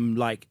for some,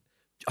 like,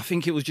 I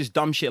think it was just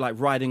dumb shit like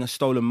riding a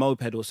stolen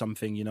moped or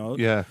something, you know?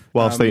 Yeah,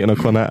 whilst eating a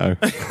cornetto.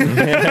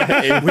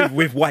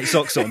 with white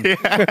socks on.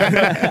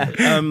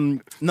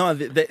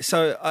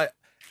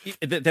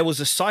 There was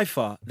a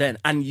cipher then,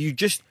 and you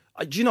just,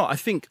 I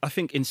think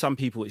in some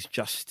people it's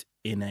just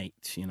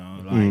innate, you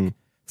know? Like,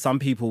 some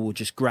people will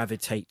just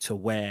gravitate to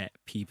where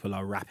people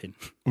are rapping.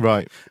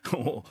 Right.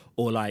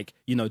 or like,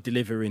 you know,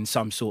 delivering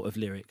some sort of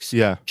lyrics.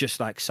 Yeah. Just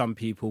like some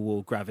people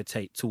will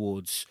gravitate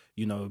towards,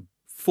 you know,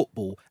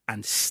 football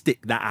and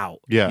stick that out.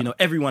 Yeah. You know,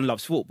 everyone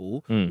loves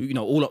football. You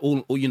know,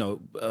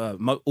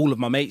 all of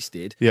my mates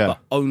did. Yeah. But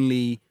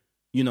only,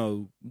 you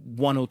know,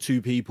 one or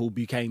two people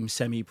became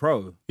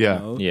semi-pro. Yeah. You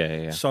know?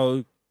 Yeah.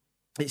 So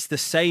it's the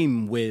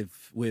same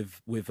with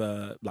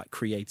like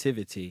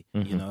creativity,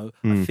 you know.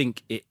 I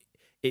think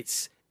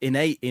it's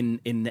innate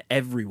in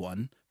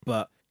everyone,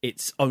 but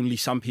it's only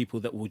some people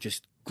that will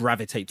just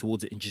gravitate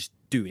towards it and just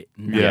do it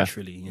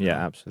naturally. You know?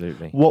 Yeah,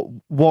 absolutely.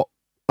 What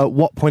at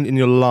what point in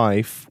your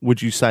life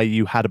would you say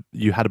you had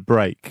a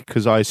break?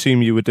 Because I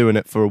assume you were doing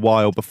it for a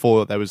while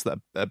before there was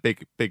a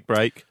big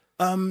break.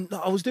 No,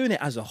 I was doing it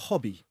as a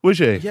hobby. Was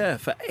you? Yeah,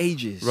 for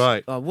ages.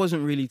 Right. I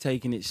wasn't really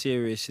taking it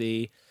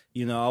seriously.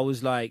 You know, I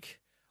was like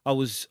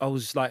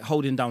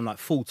holding down like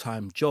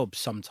full-time jobs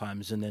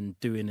sometimes, and then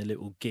doing a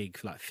little gig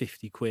for like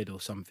 50 quid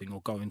or something,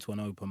 or going to an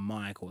open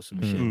mic or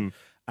some shit.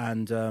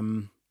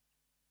 And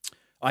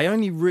I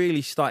only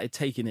really started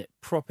taking it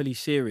properly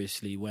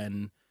seriously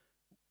when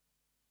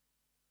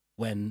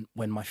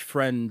my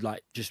friend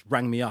like just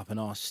rang me up and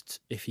asked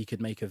if he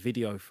could make a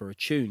video for a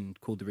tune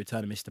called The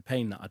Return of Mr.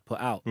 Payne that I'd put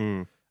out.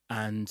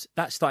 And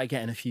that started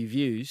getting a few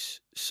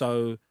views.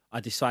 So I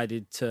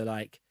decided to,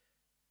 like,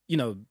 you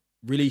know,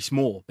 release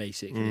more,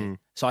 basically.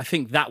 So I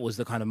think that was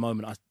the kind of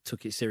moment I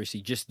took it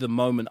seriously. Just the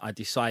moment I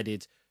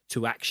decided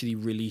to actually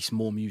release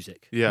more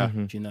music. Yeah.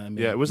 Do you know what I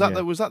mean? Yeah. Was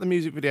that the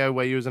music video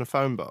where you was in a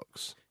phone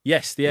box?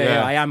 Yes.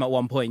 Yeah. I am at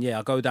one point. Yeah.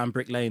 I go down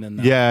Brick Lane and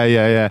that.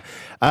 Yeah.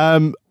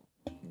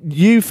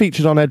 You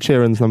featured on Ed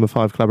Sheeran's Number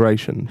 5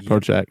 collaboration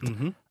project,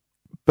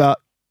 but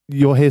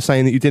you're here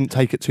saying that you didn't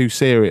take it too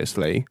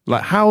seriously.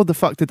 Like, how the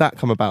fuck did that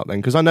come about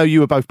then? Because I know you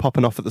were both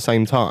popping off at the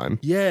same time.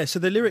 Yeah, so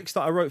the lyrics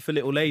that I wrote for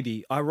Little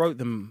Lady, I wrote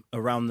them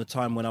around the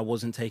time when I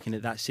wasn't taking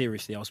it that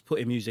seriously. I was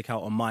putting music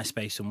out on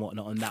MySpace and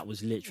whatnot, and that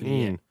was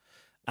literally it.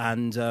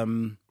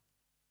 And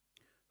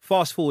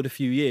fast forward a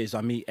few years,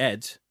 I meet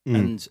Ed,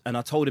 and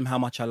I told him how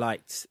much I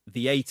liked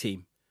The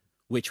A-Team,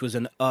 which was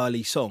an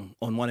early song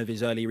on one of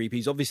his early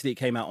EPs. Obviously, it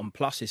came out on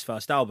Plus, his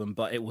first album,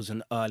 but it was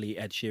an early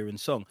Ed Sheeran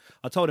song.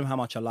 I told him how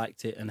much I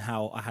liked it and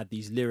how I had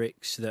these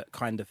lyrics that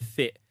kind of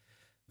fit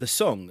the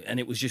song. And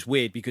it was just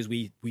weird because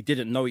we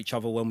didn't know each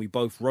other when we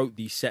both wrote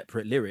these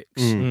separate lyrics.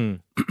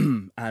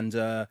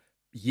 And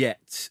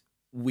yet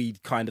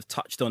we'd kind of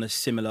touched on a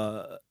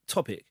similar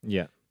topic.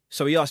 Yeah.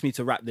 So he asked me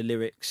to rap the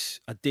lyrics.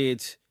 I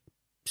did.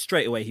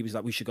 Straight away, he was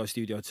like, we should go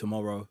studio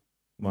tomorrow,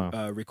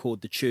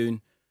 record the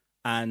tune.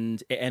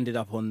 And it ended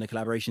up on the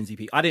collaborations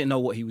EP. I didn't know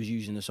what he was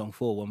using the song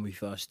for when we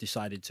first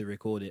decided to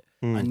record it.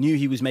 I knew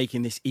he was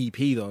making this EP,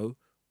 though,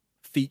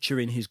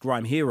 featuring his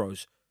grime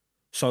heroes.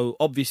 So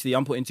obviously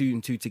I'm putting 2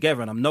 and 2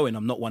 together, and I'm knowing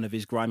I'm not one of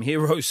his grime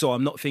heroes, so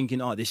I'm not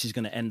thinking, oh, this is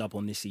going to end up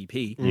on this EP.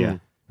 Yeah.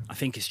 I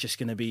think it's just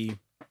going to be,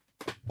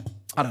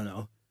 I don't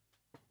know,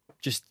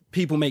 just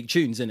people make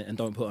tunes in it and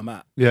don't put them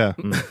out. Yeah.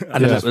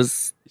 And it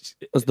was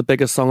the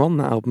biggest song on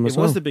that album as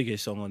well. It was the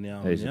biggest song on the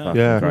album. It's a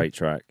fucking great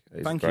track.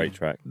 It's a great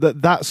track.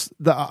 That's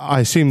I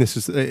assume this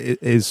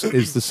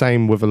is the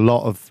same with a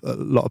lot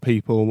of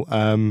people.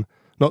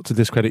 Not to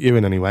discredit you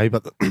in any way,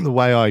 but the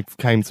way I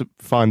came to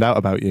find out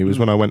about you was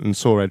when I went and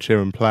saw Ed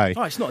Sheeran play.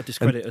 Oh, it's not a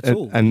discredit at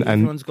all. And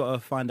everyone's got to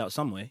find out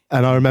some way.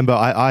 And I remember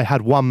I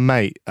had one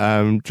mate,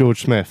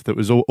 George Smith, that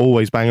was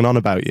always banging on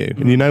about you.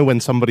 And you know when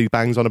somebody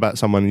bangs on about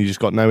someone and you just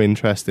got no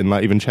interest in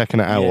like even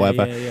checking it out or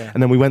whatever. Yeah.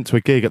 And then we went to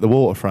a gig at the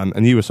Waterfront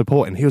and you were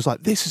supporting. He was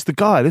like, "This is the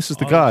guy. This is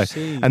the guy."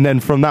 And then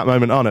from that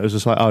moment on, it was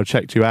just like, "Oh, I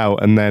checked you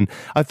out." And then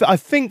I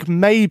think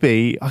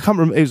maybe I can't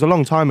remember. It was a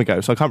long time ago,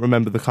 so I can't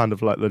remember the kind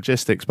of like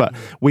logistics. But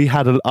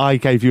I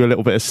gave you a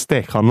little bit of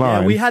stick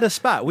online. Yeah, we had a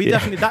spat. We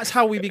definitely, that's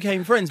how we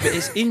became friends. But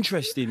it's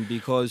interesting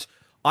because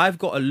I've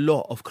got a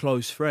lot of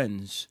close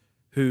friends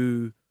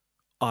who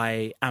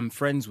I am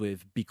friends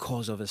with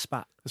because of a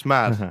spat. It's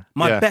mad.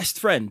 My best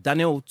friend,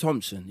 Daniel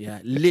Thompson,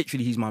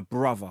 literally he's my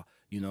brother.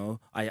 We're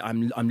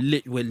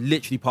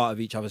literally part of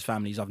each other's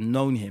families. I've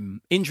known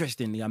him.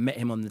 Interestingly, I met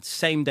him on the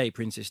same day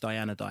Princess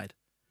Diana died.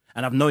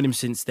 And I've known him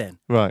since then.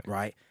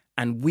 Right.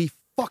 And we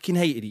fucking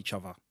hated each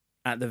other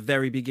at the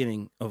very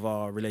beginning of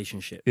our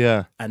relationship.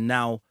 Yeah. And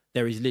now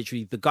there is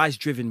literally, the guy's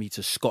driven me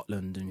to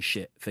Scotland and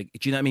shit. Do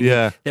you know what I mean?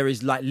 Yeah. There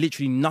is like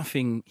literally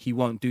nothing he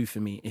won't do for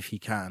me if he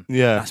can.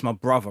 Yeah. That's my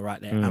brother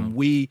right there. And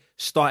we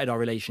started our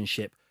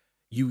relationship.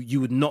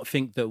 You would not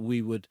think that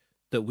we would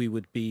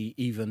be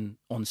even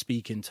on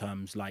speaking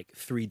terms like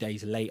 3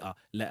 days later,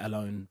 let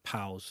alone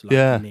pals,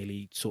 like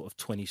nearly sort of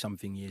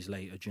 20-something years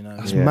later. Do you know?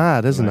 That's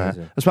mad, isn't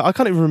it? I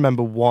can't even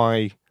remember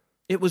why.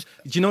 It was.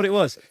 Do you know what it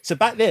was? So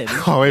back then.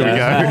 Oh, here we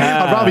go.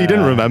 I'd rather you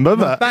didn't remember,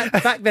 but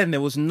back then there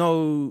was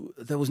no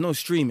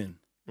streaming.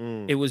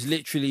 It was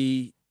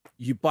literally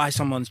you buy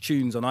someone's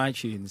tunes on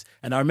iTunes,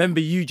 and I remember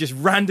you just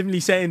randomly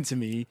saying to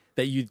me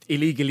that you'd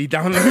illegally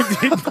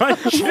downloaded my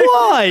tune.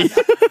 Why?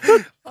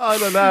 I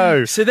don't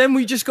know. So then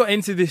we just got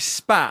into this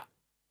spat,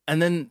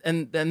 and then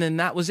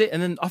that was it.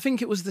 And then I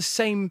think it was the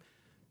same.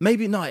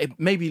 Maybe not. It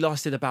maybe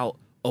lasted about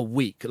a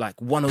week,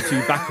 like 1 or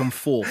 2 back and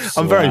forths.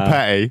 I'm very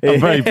petty. I'm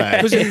very petty.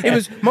 Because it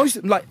was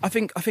most like I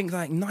think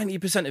like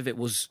 90% of it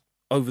was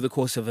over the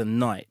course of a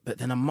night, but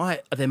then there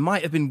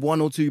might have been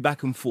 1 or 2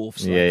 back and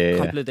forths a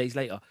couple of days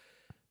later.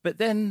 But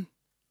then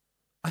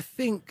I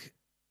think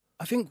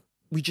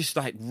we just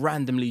like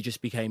randomly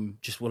just became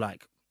were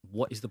like,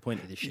 what is the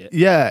point of this shit?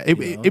 Yeah,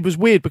 it was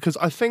weird because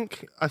I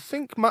think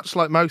much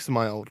like most of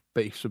my old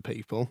beefs with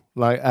people,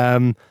 like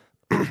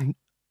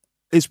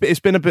it's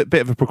been a bit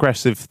of a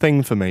progressive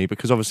thing for me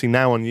because obviously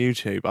now on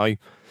YouTube I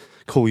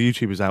call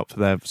YouTubers out for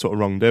their sort of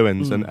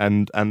wrongdoings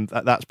and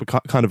that's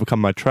kind of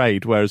become my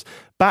trade. Whereas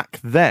back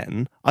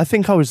then, I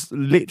think I was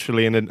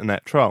literally an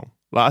internet troll.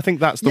 Like I think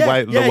that's the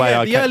way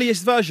the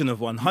earliest version of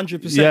one,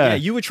 100%. Yeah,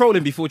 you were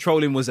trolling before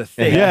trolling was a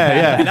thing.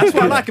 Yeah. And that's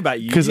what I like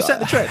about you. You set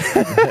the trend.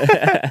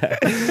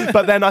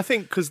 But then I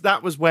think because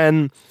that was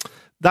when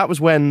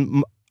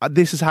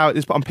this is how it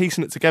is, but I'm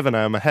piecing it together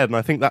now in my head, and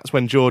I think that's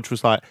when George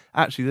was like,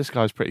 actually, this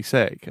guy's pretty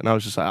sick, and I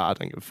was just like, I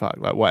don't give a fuck,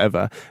 like,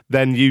 whatever.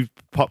 Then you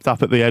popped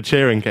up at the Ed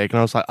Sheeran gig, and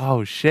I was like,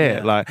 oh,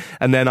 shit, like,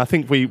 and then I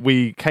think we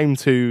were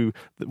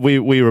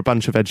a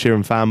bunch of Ed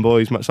Sheeran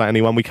fanboys, much like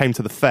anyone. We came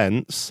to the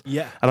fence,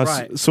 and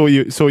I saw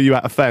you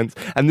at a fence,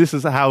 and this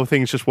is how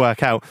things just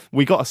work out.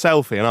 We got a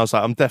selfie, and I was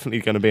like, I'm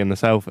definitely going to be in the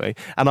selfie,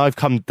 and I've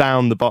come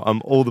down the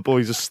bottom, all the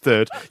boys are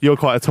stood, you're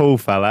quite a tall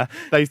fella,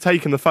 they've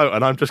taken the photo,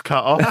 and I'm just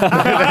cut off.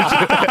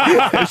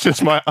 It's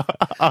just my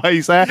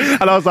eyes there,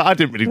 and I was like, I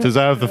didn't really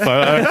deserve the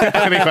photo.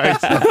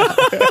 Anyways,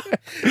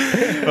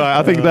 right,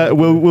 I think that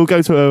we'll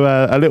go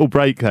to a little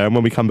break there, and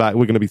when we come back,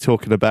 we're going to be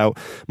talking about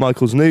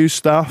Michael's news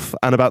stuff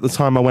and about the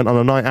time I went on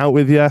a night out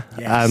with you,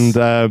 and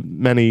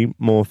many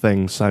more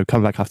things. So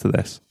come back after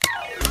this.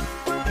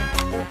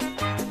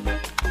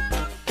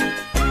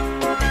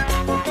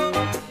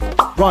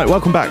 Right,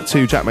 welcome back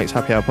to Jack Mate's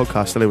Happy Hour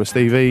podcast. Still here with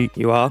Stevie.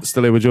 You are.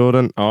 Still here with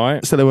Jordan. All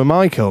right. Still here with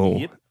Michael.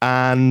 Yep.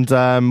 And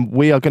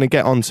we are going to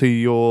get on to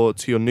your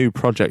new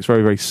projects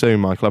very, very soon,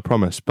 Michael, I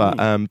promise.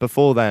 But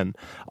before then,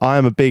 I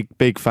am a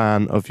big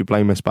fan of your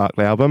Blame Miss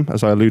Barkley album,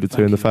 as I alluded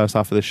to in the first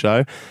half of the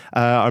show.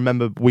 I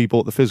remember we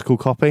bought the physical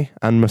copy,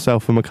 and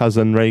myself and my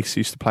cousin Reese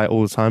used to play it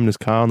all the time in his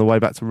car on the way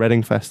back to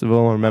Reading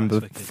Festival. I remember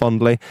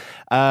fondly.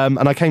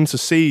 And I came to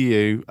see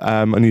you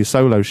on your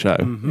solo show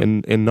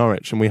in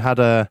Norwich, and we had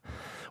a...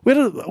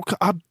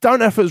 I don't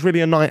know if it was really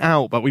a night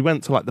out, but we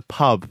went to like the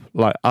pub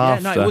like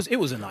after. Yeah, no, it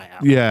was a night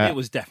out. Yeah, it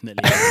was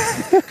definitely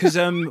because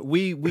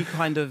we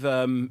kind of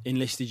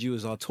enlisted you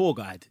as our tour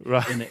guide,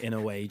 right? In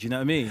a way, do you know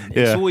what I mean?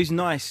 It's always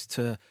nice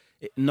to,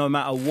 no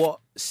matter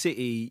what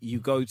city you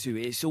go to,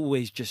 it's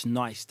always just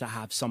nice to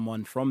have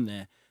someone from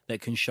there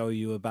that can show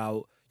you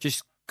about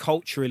just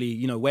culturally,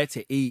 you know, where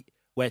to eat,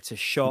 where to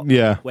shop,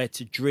 where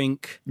to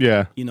drink.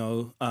 Yeah. You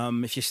know,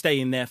 if you're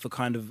staying there for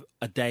kind of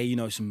a day, you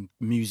know, some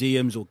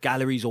museums or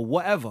galleries or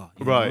whatever.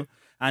 You know?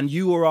 And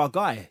you were our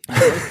guy. You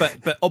know?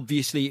 but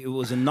obviously it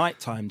was a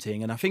nighttime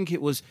thing. And I think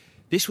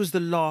this was the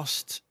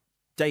last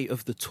date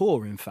of the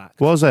tour, in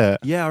fact. Was it?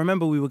 Yeah, I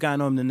remember we were going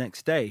home the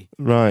next day.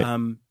 Right.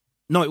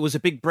 No, it was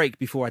a big break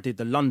before I did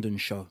the London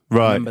show.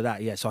 Right. I remember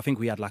that, yeah. So I think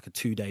we had like a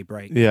 2-day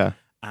break. Yeah.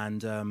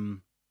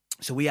 And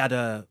so we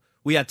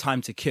had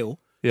time to kill.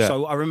 Yeah.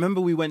 So I remember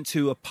we went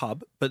to a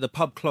pub, but the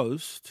pub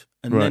closed,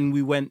 and then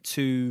we went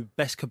to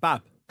Best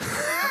Kebab.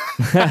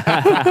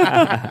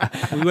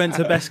 We went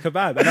to Best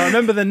Kebab, and I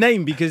remember the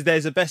name because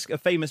there's a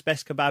famous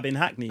Best Kebab in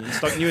Hackney, in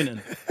Stoke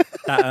Newington,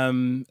 that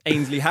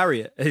Ainsley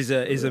Harriott is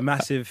a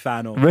massive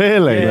fan of.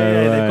 Really?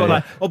 Yeah, they've got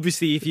like,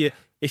 obviously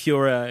if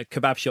your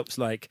kebab shop's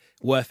like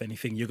worth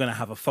anything, you're gonna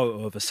have a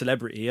photo of a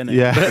celebrity, innit?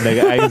 Yeah, they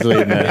get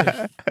Ainsley in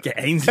there. Get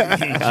Ainsley.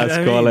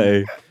 That's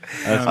quality.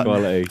 That's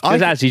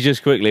quality.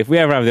 Just quickly, if we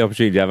ever have the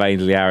opportunity to have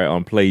Ainsley Harriott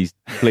on, please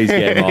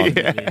get him on.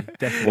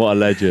 Definitely. What a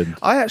legend.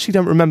 I actually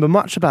don't remember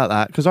much about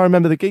that because I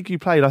remember the gig you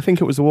played. I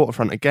think it was the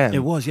Waterfront again.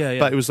 It was, yeah.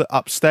 But it was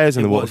upstairs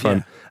in the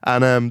Waterfront,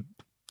 and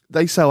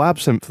they sell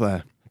absinthe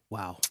there.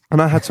 Wow.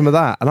 And I had some of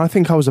that, and I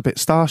think I was a bit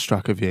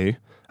starstruck of you.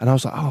 And I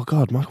was like, oh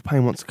God, Michael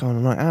Payne wants to go on a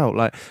night out.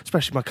 Like,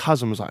 especially my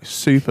cousin was like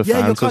super fan.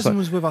 Yeah, your So I was cousin like,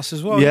 was with us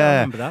as well. Yeah, I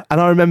remember that. And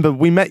I remember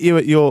we met you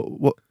at your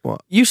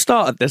what? You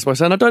started this by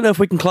saying, I don't know if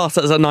we can class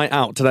it as a night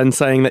out, to then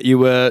saying that you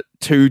were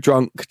too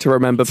drunk to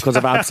remember because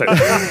of absinthe.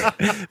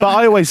 But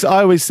I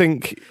always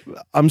think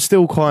I'm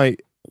still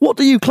quite. What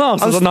do you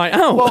class as a night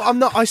out? Well, I'm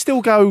not. I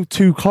still go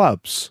to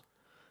clubs.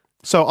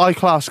 So I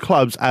class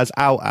clubs as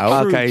out.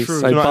 Okay, true.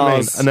 so Do you know what I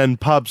mean? bars. And then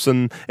pubs,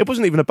 and it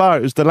wasn't even a bar,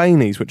 it was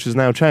Delaney's, which has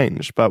now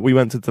changed, but we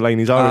went to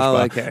Delaney's Irish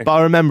bar. Okay. But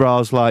I remember I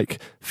was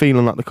like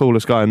feeling like the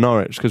coolest guy in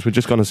Norwich because we're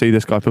just going to see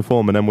this guy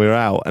perform, and then we were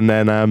out. And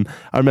then I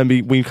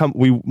remember we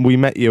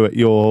met you at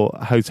your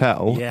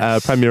hotel,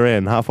 Yes. Premier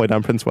Inn, halfway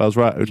down Prince Wales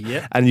Road.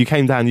 Yep. And you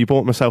came down, you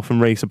bought myself and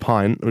Reese a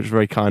pint, which was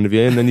very kind of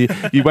you. And then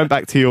you went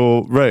back to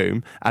your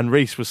room, and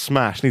Reese was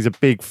smashed, and he's a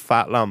big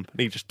fat lump,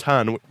 and he just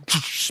turned and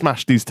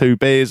smashed these 2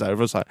 beers over. I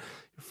was like,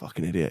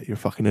 fucking idiot, you're a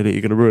fucking idiot,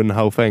 you're going to ruin the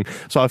whole thing.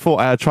 So I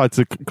thought I had tried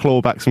to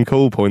claw back some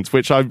cool points,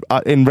 which I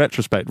in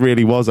retrospect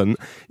really wasn't.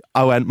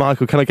 I went,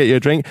 Michael, can I get you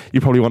a drink?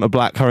 You probably want a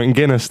blackcurrant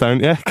Guinness,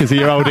 don't you? Because of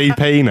your old EP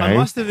now. I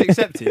must have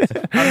accepted.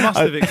 I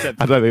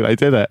don't think they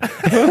did it.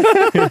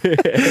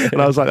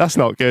 And I was like, that's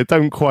not good.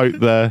 Don't quote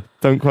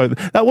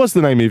that was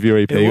the name of your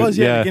EP. It was,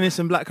 yeah. Guinness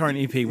and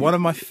Blackcurrant EP. One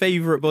of my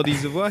favourite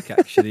bodies of work,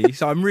 actually.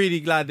 So I'm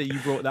really glad that you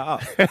brought that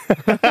up.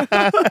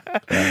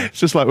 It's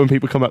just like when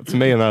people come up to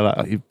me and they're like,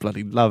 oh, you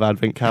bloody love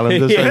advent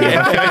calendars.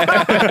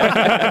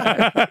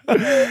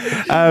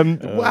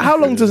 How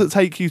long does it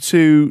take you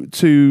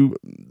to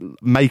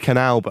make an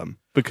album?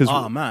 Because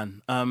oh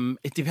man,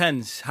 it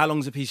depends. How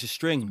long's a piece of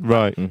string?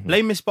 Right. Mm-hmm.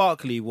 Blame Miss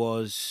Barkley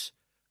was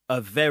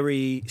a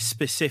very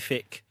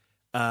specific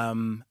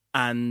and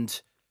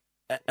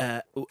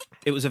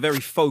it was a very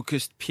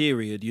focused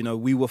period. You know,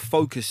 we were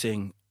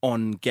focusing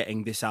on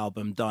getting this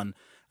album done,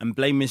 and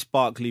Blame Miss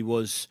Barkley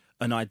was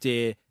an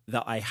idea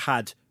that I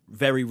had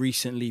very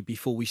recently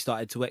before we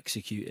started to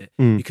execute it,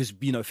 because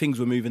you know things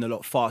were moving a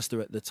lot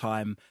faster at the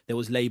time. There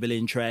was label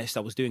interest. I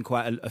was doing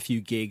quite a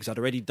few gigs. I'd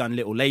already done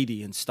Little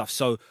Lady and stuff,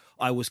 so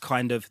I was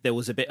there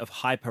was a bit of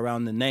hype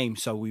around the name.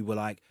 So we were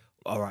like,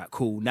 all right,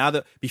 cool. Now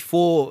that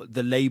before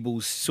the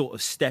labels sort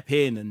of step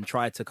in and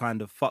try to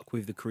kind of fuck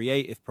with the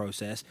creative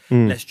process,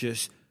 let's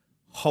just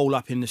hole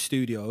up in the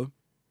studio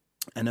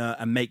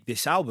and make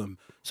this album.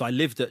 So I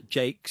lived at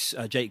Jake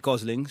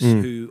Gosling's,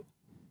 who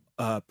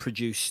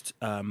produced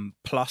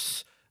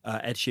Plus,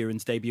 Ed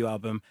Sheeran's debut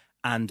album,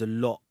 and a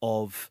lot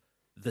of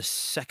the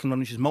second one,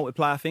 which is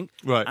Multiply, I think.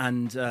 Right.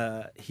 And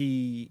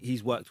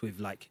he's worked with,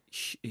 like,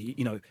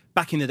 you know,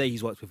 back in the day,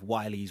 he's worked with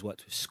Wiley, he's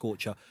worked with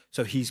Scorcher.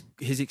 So his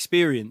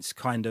experience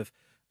kind of,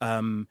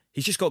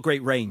 he's just got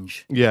great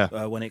range.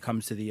 Yeah. When it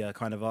comes to the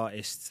kind of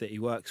artists that he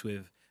works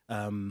with.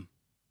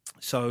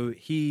 So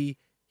he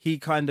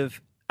kind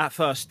of at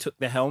first took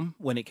the helm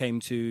when it came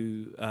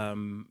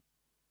to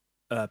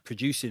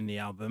producing the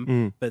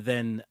album, but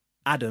then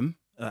Adam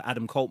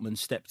Coltman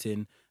stepped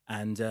in,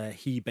 and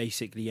he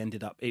basically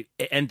ended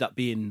up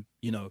being,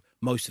 you know,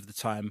 most of the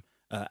time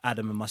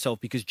Adam and myself,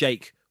 because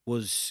Jake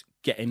was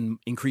getting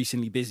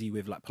increasingly busy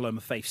with like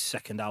Paloma Faith's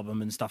second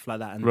album and stuff like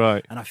that. And,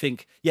 right. And I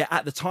think, yeah,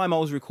 at the time I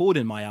was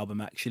recording my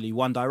album, actually,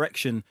 One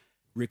Direction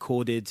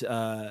recorded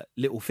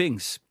Little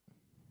Things.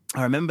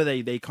 I remember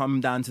they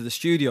come down to the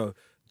studio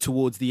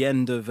towards the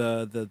end of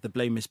the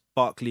Blame Miss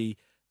Barkley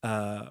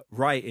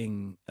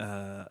writing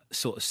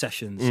sort of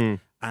sessions,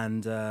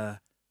 and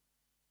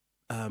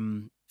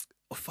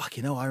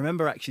fucking hell, I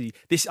remember actually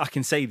this. I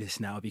can say this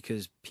now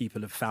because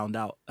people have found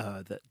out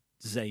that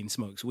Zayn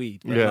smokes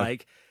weed. But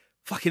like,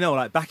 fucking hell,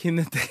 like back in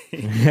the day,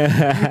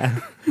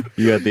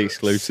 you had the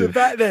exclusive. So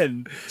back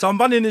then, so I'm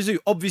bunning a zoo.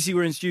 Obviously,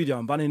 we're in studio.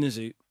 I'm bunning a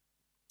zoo,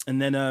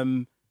 and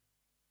then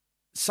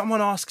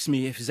someone asks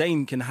me if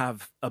Zayn can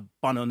have a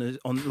bun on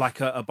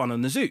a bun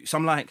on the zoo. So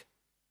I'm like,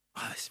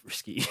 oh, that's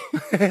risky.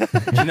 Do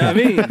you know what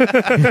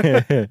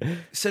I mean?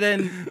 So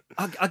then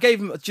I gave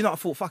him, do you know what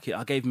I thought? Fuck it.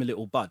 I gave him a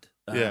little bud.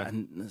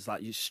 And it's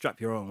like, you strap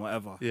your own,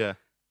 whatever. Yeah.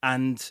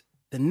 And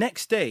the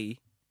next day,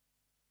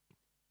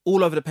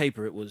 all over the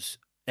paper, it was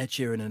Ed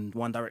Sheeran and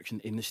One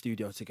Direction in the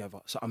studio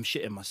together. So I'm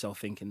shitting myself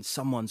thinking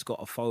someone's got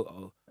a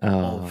photo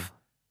of...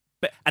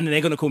 and then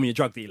they're going to call me a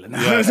drug dealer now.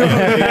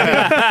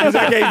 Because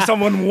I gave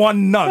someone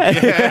one nug. And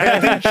I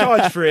didn't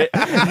charge for it.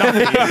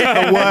 Nothing.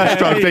 The worst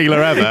drug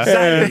dealer ever.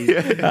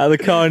 Exactly. Out of the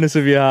kindness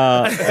of your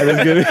heart.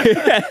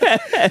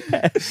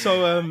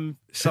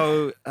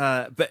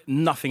 But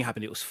nothing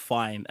happened. It was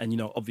fine. And, you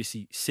know,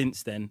 obviously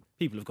since then,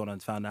 people have gone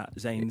and found out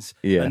Zayn's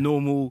a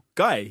normal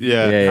guy.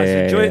 Yeah. He has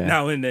a joint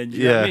now and then.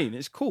 You know what I mean?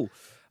 It's cool.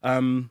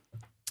 During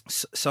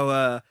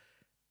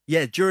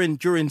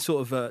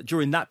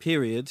that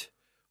period,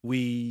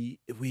 we'd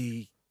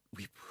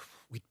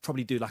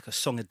probably do like a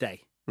song a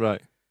day.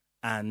 Right.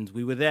 And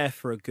we were there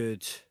for a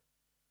good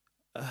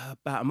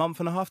about a month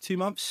and a half, 2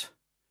 months,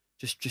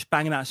 just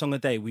banging out a song a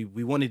day.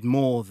 We wanted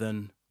more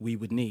than we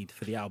would need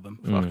for the album.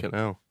 Fucking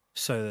hell.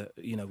 So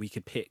that, you know, we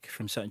could pick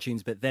from certain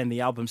tunes. But then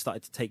the album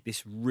started to take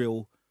this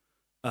real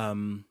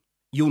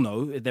you'll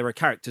know there are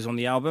characters on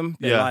the album.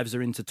 Their lives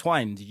are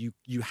intertwined.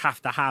 You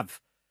have to have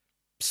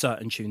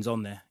certain tunes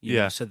on there. You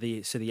know? So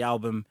the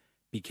album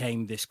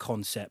became this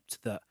concept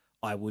that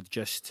I would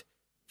just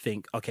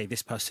think, okay,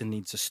 this person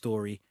needs a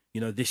story.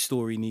 You know, this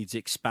story needs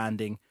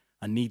expanding.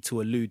 I need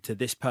to allude to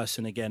this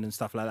person again and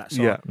stuff like that.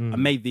 So I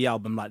made the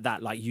album like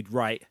that, like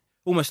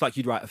almost like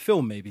you'd write a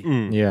film, maybe.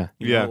 You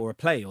know, or a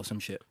play or some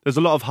shit. There's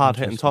a lot of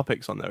hard-hitting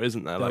topics on there,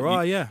 isn't there? There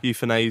like are,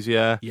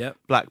 euthanasia.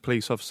 Black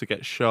police officer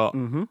gets shot.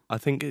 I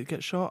think it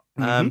gets shot.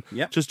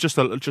 Just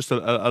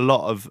a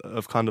lot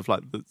of kind of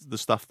like the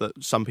stuff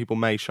that some people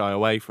may shy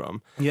away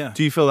from.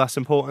 Do you feel that's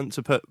important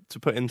to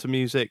put into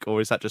music,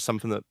 or is that just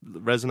something that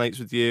resonates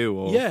with you?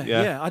 Or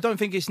I don't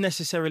think it's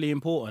necessarily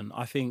important.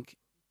 I think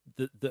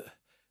that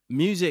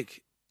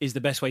music is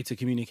the best way to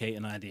communicate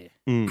an idea.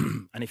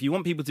 And if you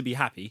want people to be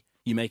happy,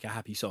 you make a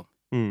happy song.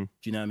 Do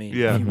you know what I mean?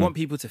 If you want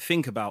people to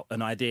think about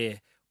an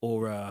idea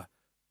or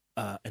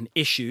an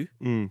issue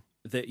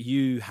that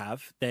you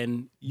have,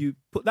 then you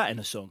put that in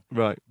a song.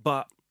 Right.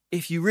 But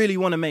if you really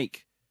want to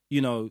make,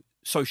 you know,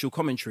 social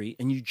commentary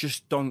and you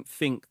just don't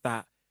think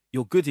that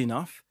you're good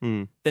enough,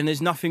 then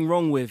there's nothing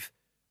wrong with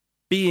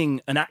being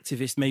an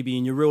activist maybe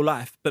in your real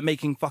life, but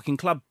making fucking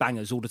club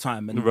bangers all the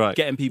time and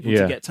getting people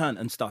to get turned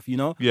and stuff, you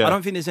know? I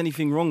don't think there's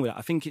anything wrong with that.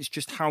 I think it's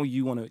just how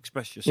you want to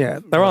express yourself. Yeah,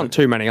 there aren't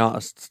too many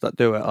artists that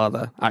do it, are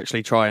there?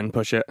 Actually try and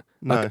push it.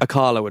 No.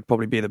 Akala would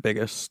probably be the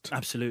biggest.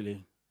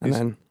 Absolutely. And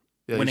then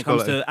when it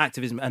comes to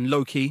activism and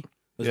low-key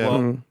as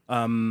well,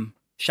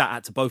 shout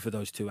out to both of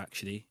those two,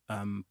 actually.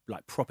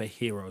 Like proper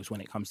heroes when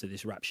it comes to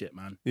this rap shit,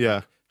 man.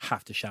 Yeah.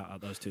 Have to shout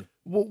out those two.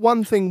 Well,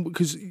 one thing,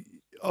 because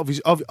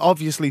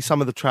obviously some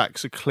of the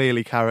tracks are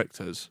clearly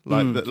characters,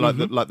 like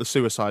the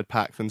Suicide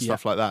Pact and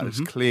stuff like that. It's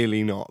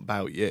clearly not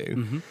about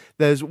you.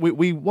 There's what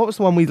was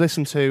the one we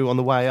listened to on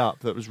the way up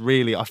that was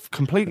really, I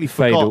completely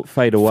forgot.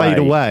 Fade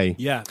Away.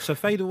 Yeah, so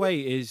Fade Away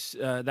is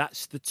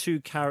that's the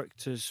two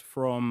characters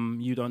from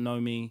You Don't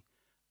Know Me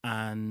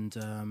and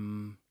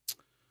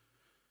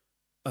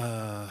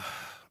what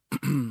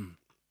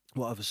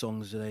other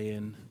songs are they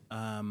in?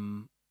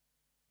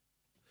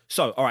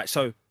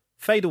 So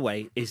Fade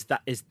Away is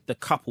the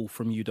couple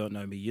from You Don't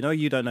Know Me. You know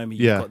You Don't Know Me,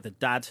 you've got the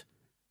dad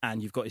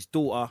and you've got his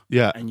daughter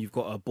and you've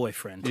got a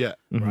boyfriend.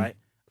 Right?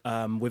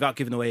 Without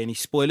giving away any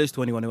spoilers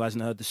to anyone who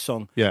hasn't heard the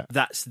song,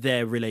 that's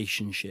their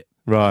relationship.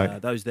 Right.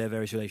 Those are their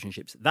various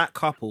relationships. That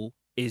couple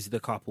is the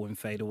couple in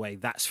Fade Away.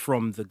 That's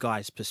from the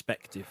guy's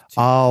perspective.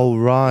 Oh,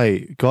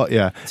 right. Got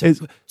ya.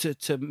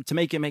 To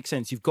make it make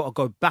sense, you've got to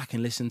go back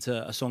and listen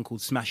to a song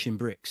called Smashing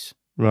Bricks.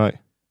 Right.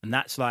 And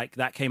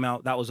that came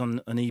out, that was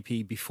on an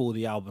EP before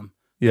the album.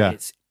 Yeah.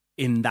 It's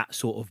in that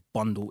sort of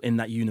bundle, in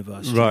that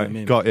universe. Right. You know what I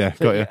mean? Got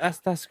ya.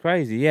 That's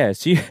crazy. Yeah.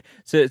 So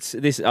it's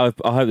this. I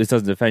hope this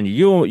doesn't offend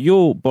you.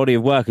 Your body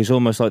of work is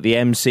almost like the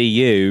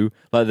MCU,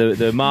 like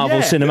the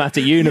Marvel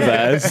Cinematic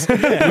Universe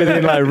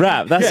within like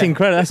rap. That's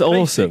incredible. That's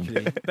awesome.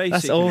 Basically.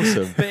 That's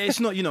awesome. But it's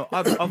not. You know,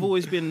 I've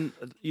always been.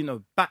 You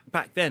know,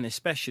 back then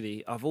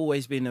especially, I've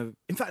always been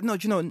In fact, no.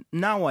 Do you know?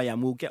 Now I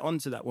am. We'll get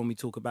onto that when we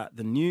talk about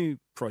the new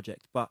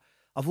project. But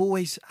I've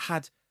always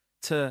had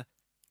to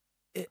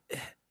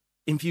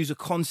infuse a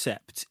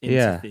concept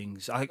into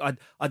things. I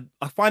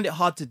find it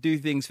hard to do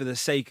things for the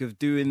sake of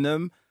doing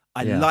them.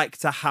 I like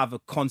to have a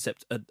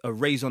concept, a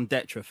raison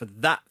d'etre for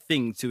that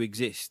thing to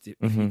exist,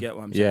 if you get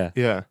what I'm saying.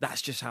 Yeah.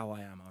 That's just how I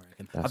am, I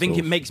reckon. That's I think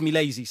awesome. it makes me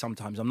lazy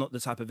sometimes. I'm not the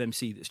type of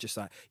MC that's just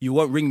like, you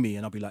won't ring me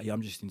and I'll be like, yeah,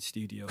 I'm just in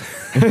studio.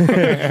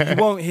 You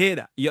won't hear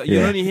that.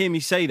 You'll only hear me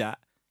say that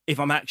if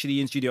I'm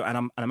actually in studio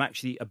and I'm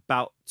actually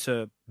about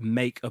to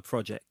make a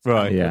project.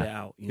 Right. Put it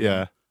out, you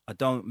know? I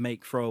don't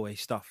make throwaway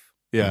stuff.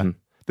 Yeah.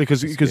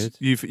 Because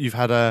you've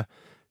had a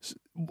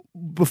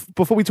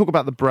before we talk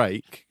about the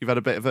break, you've had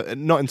a bit of a,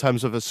 not in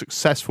terms of a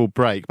successful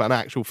break, but an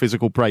actual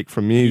physical break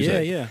from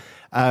music. Yeah.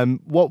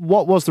 What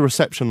was the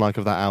reception like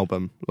of that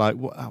album? Like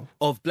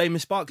of Blame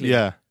Miss Barkley?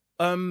 Yeah.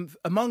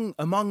 Among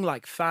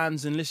like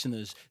fans and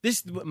listeners,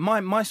 this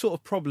my sort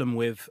of problem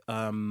with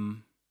my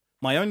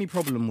only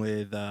problem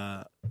with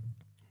the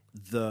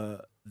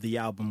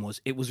album was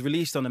it was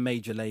released on a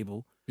major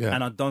label,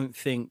 and I don't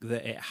think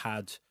that it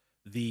had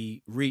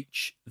the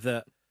reach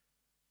that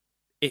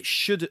it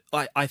should,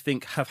 I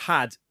think, have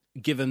had,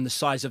 given the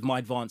size of my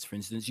advance, for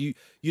instance. You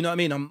know what I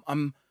mean?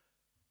 I'm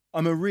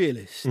a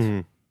realist,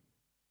 and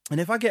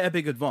if I get a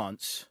big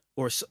advance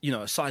or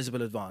a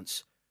sizable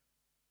advance,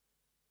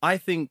 I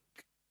think,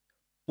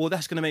 well,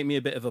 that's going to make me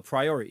a bit of a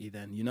priority.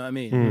 Then, you know what I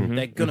mean?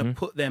 They're going to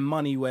put their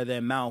money where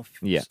their mouths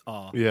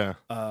are. Yeah.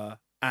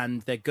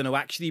 And they're going to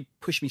actually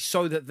push me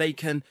so that they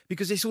can,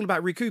 because it's all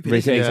about recouping.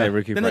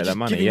 Recuperate They're not that just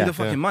money. giving you the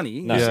fucking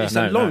money. No, It's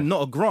a loan,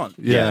 not a grant.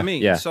 You know what I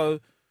mean? Yeah.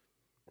 So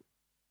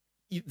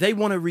they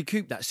want to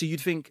recoup that. So you'd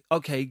think,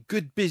 okay,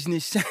 good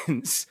business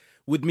sense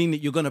would mean that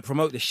you're going to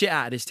promote the shit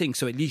out of this thing,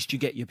 so at least you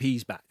get your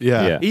P's back.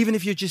 Yeah. Even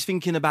if you're just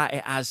thinking about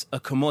it as a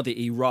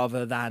commodity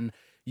rather than,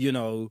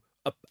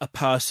 a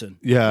person.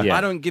 Yeah.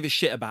 I don't give a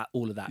shit about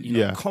all of that.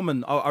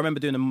 Common. I remember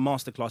doing a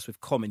masterclass with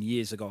Common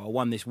years ago. I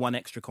won this one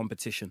extra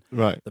competition.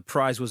 Right. The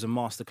prize was a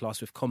masterclass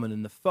with Common,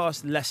 and the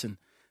first lesson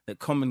that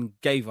Common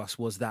gave us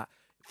was that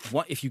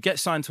if you get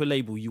signed to a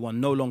label, you are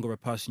no longer a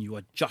person, you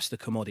are just a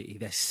commodity.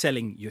 They're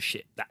selling your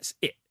shit. That's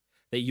it.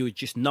 That you're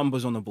just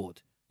numbers on the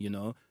board, you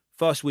know.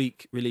 First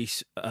week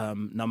release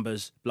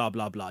numbers, blah,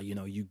 blah, blah. You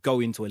know, you go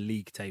into a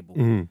league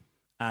table.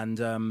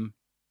 And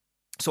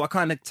so I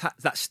kind of,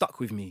 that stuck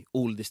with me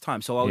all this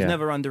time. So I was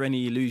never under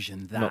any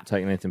illusion that... Not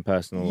taking anything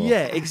personal.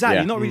 Yeah,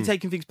 exactly. Not really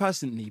taking things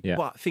personally,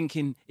 but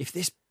thinking if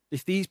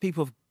these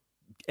people have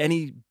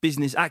any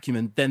business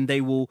acumen, then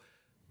they will...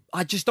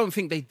 I just don't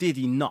think they did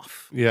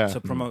enough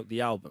to promote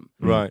the album.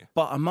 Right.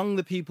 But among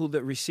the people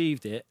that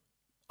received it,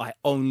 I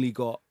only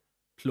got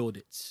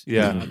plaudits.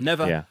 Yeah. I've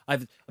never,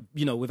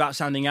 without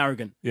sounding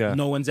arrogant,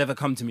 no one's ever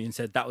come to me and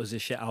said that was a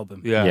shit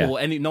album. Yeah.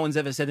 Or no one's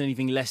ever said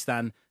anything less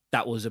than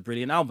that was a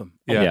brilliant album.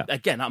 Yeah.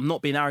 Again, I'm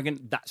not being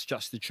arrogant. That's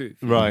just the truth.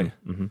 Right.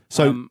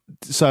 So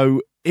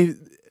it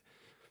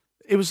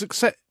was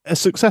a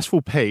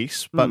successful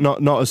piece, but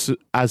not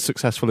as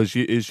successful as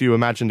you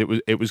imagined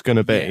it was going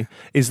to be. Yeah.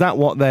 Is that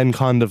what then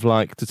kind of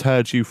like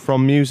deterred you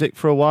from music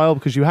for a while?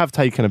 Because you have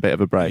taken a bit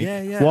of a break.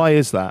 Yeah. Why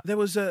is that? There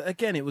was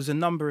it was a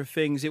number of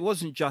things. It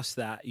wasn't just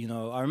that. You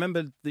know, I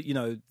remember that, you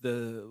know,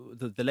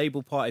 the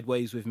label parted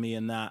ways with me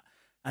and that,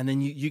 and then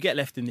you get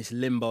left in this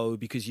limbo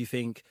because you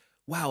think,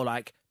 wow,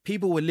 like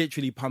people were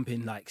literally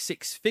pumping like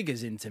six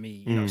figures into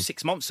me, you know,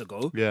 6 months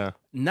ago. Yeah.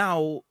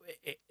 Now,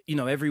 you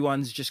know,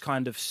 everyone's just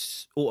kind of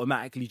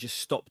automatically just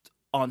stopped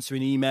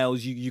answering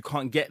emails. You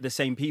can't get the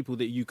same people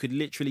that you could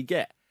literally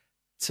get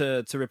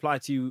to reply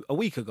to you a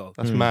week ago.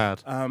 That's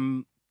mad.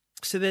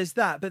 So there's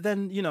that. But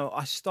then, you know,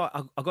 I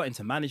got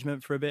into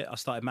management for a bit. I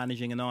started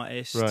managing an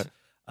artist. Right.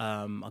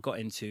 I got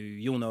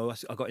into,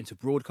 I got into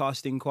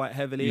broadcasting quite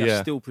heavily. Yeah.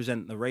 I still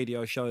present the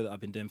radio show that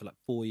I've been doing for like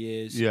 4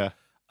 years. Yeah.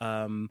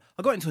 I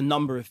got into a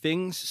number of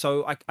things.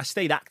 So I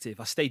stayed active.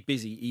 I stayed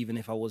busy, even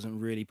if I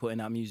wasn't really putting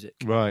out music.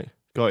 Right.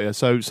 Got you.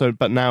 So,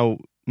 but now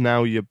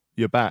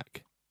you're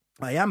back.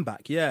 I am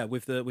back, yeah,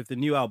 with the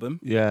new album.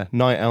 Yeah,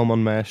 Night Elm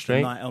on Mare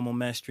Street. Night Elm on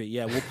Mare Street,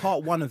 yeah. Well,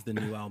 part one of the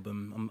new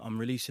album, I'm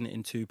releasing it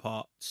in 2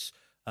 parts.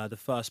 The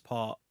first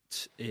part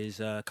is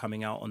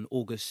coming out on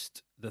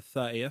August the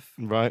 30th.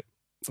 Right,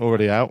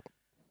 already out.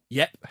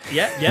 Yep.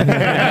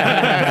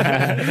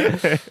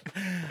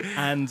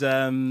 And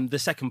the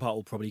second part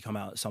will probably come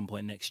out at some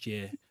point next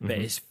year. But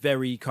it's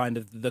very kind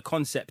of, the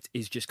concept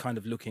is just kind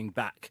of looking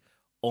back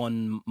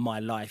on my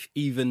life,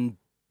 even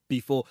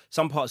before,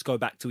 some parts go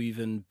back to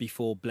even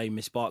before Blame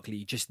Miss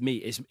Barkley, just me.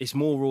 It's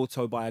more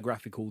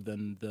autobiographical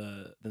than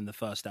the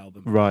first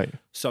album. Right.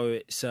 So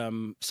it's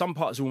some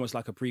parts are almost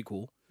like a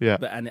prequel. Yeah.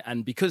 But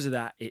and because of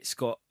that, it's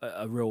got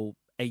a real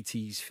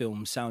 80s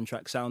film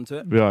soundtrack sound to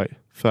it. Right.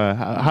 Fair.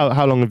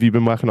 How long have you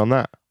been working on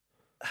that?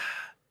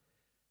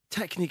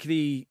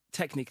 Technically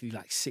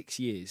like 6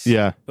 years.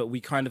 Yeah. But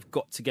we kind of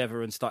got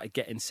together and started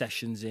getting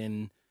sessions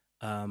in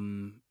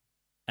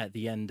at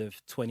the end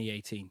of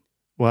 2018.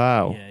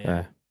 Wow.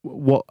 Yeah.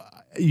 What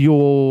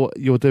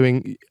you're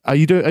doing? Are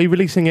you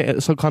releasing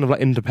it some kind of like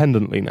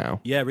independently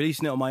now? Yeah,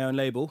 releasing it on my own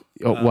label.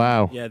 Oh,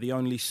 wow. Yeah, The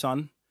Only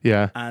Son.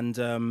 Yeah.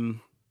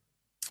 And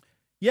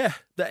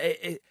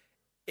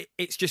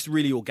it's just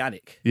really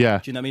organic. Yeah.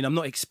 Do you know what I mean? I'm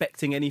not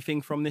expecting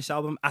anything from this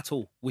album at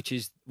all, which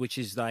is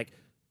like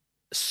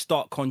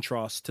stark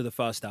contrast to the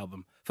first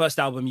album. First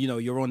album, you know,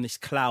 you're on this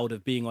cloud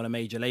of being on a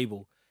major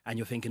label and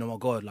you're thinking, oh my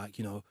God, like,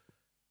 you know,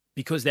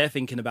 because they're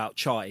thinking about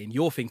charting,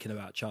 you're thinking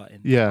about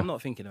charting. Yeah. I'm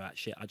not thinking about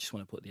shit. I just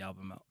want to put the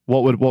album out.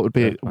 What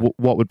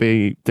would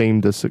be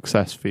deemed as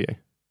success for you?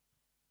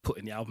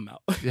 Putting the album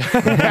out.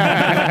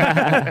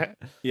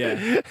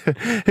 Yeah.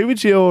 Who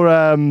would your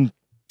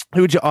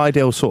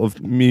ideal sort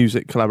of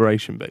music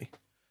collaboration be?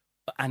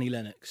 Annie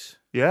Lennox.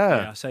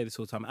 Yeah. I say this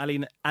all the time.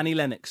 Annie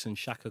Lennox and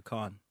Shaka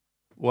Khan.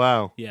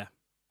 Wow. Yeah.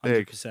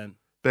 Big. 100%.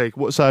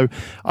 So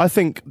I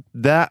think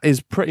that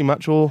is pretty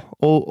much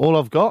all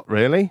I've got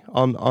really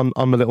on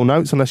my little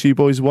notes. Unless you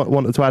boys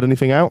wanted to add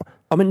anything out.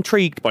 I'm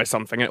intrigued by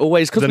something. It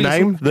always The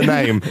name.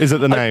 Is it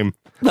the name?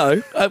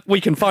 No,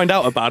 we can find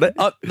out about it.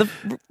 The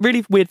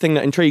really weird thing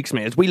that intrigues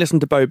me is we listen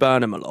to Bo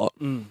Burnham a lot,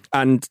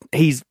 and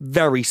he's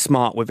very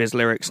smart with his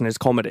lyrics and his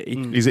comedy.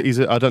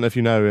 I don't know if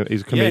you know,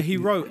 he's a comedian. Yeah, he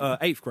wrote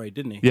 8th Grade,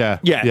 didn't he?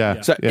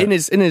 Yeah. So in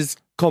his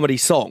comedy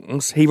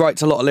songs, he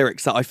writes a lot of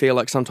lyrics that I feel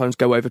like sometimes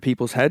go over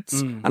people's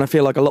heads, and I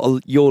feel like a lot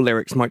of your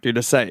lyrics might do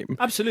the same.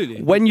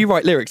 Absolutely. When you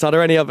write lyrics, are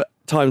there any other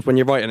times when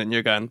you're writing it and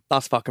you're going,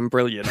 that's fucking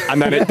brilliant,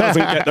 and then it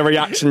doesn't get the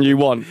reaction you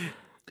want?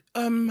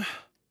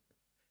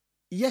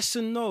 Yes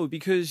and no,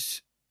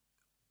 because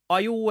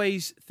I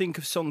always think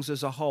of songs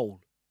as a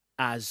whole,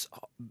 as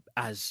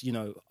you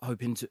know,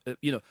 hoping to,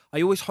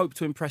 I always hope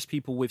to impress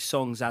people with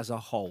songs as a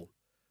whole.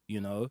 You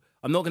know,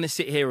 I'm not going to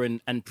sit here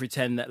and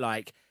pretend that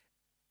like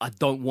I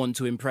don't want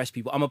to impress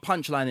people. I'm a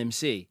punchline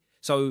MC,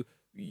 so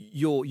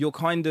your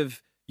kind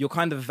of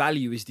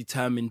value is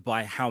determined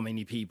by how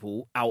many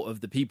people out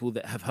of the people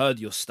that have heard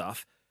your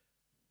stuff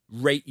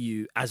rate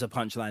you as a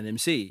punchline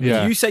MC.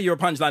 Yeah. If you say you're a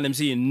punchline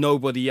MC and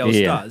nobody else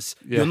does,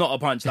 you're not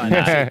a punchline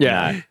MC.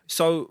 Yeah.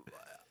 So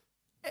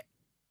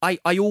I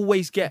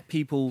always get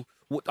people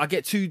I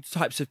get two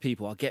types of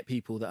people. I get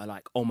people that are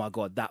like, oh my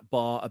God, that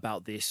bar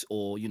about this,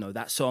 or, you know,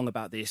 that song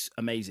about this,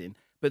 amazing.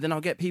 But then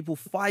I'll get people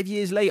 5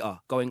 years later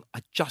going,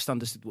 I just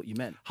understood what you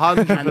meant.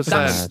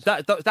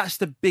 100%. That's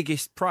the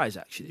biggest prize,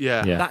 actually.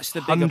 Yeah. That's the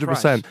bigger 100%.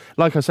 prize.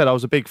 Like I said, I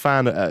was a big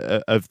fan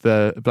of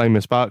the Blame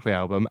Miss Barkley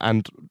album,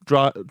 and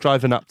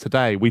driving up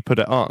today, we put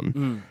it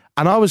on.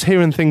 And I was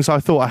hearing things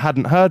I thought I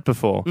hadn't heard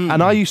before,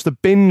 and I used to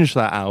binge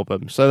that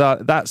album. So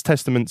that's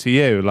testament to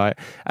you. Like,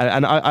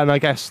 and I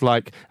guess,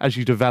 like, as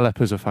you develop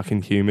as a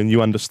fucking human,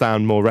 you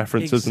understand more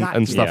references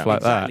and stuff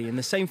like that. Exactly. And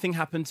the same thing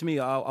happened to me.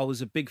 I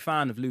was a big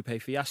fan of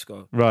Lupe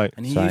Fiasco, Right?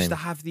 And he used to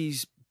have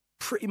these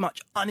pretty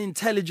much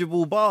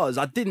unintelligible bars.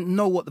 I didn't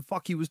know what the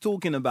fuck he was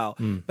talking about.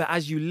 But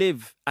as you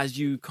live, as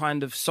you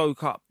kind of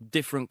soak up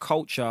different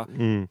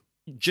culture.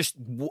 Just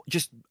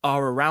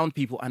are around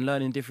people and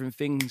learning different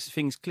things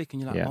click,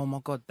 and you're like, oh my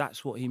God,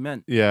 that's what he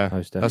meant. Yeah,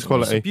 that's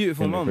quality. It's a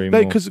beautiful moment.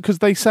 Because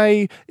they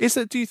say,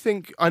 do you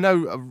think, I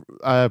know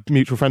a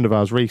mutual friend of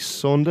ours, Rhys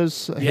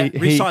Saunders.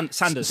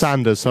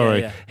 Sanders,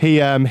 sorry. He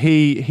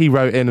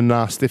wrote in and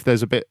asked if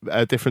there's a bit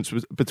difference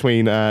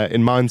between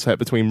in mindset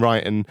between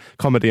writing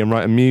comedy and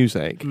writing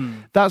music.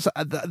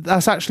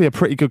 That's actually a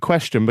pretty good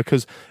question,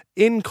 because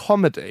in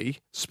comedy,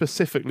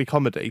 specifically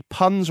comedy,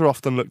 puns are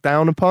often looked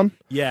down upon.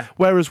 Yeah.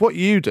 Whereas what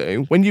you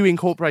do, when you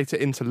incorporate it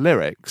into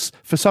lyrics,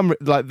 for some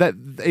like that,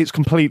 it's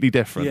completely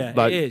different. Yeah,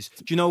 like, it is.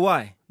 Do you know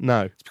why?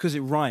 No. It's because it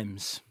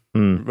rhymes.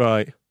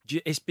 Right.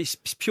 It's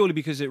purely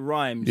because it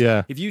rhymes.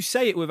 Yeah. If you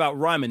say it without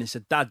rhyming, it's a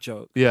dad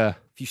joke. Yeah.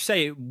 If you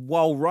say it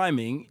while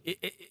rhyming,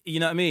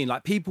 you know what I mean?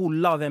 Like, people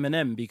love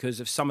Eminem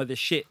because of some of the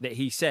shit that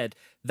he said,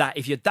 that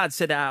if your dad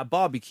said it at a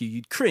barbecue,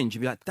 you'd cringe.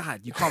 You'd be like,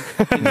 Dad, you can't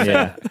fucking say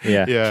that.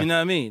 Yeah. Do you know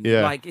what I mean?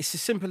 Yeah. Like, it's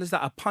as simple as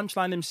that. A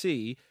punchline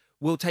MC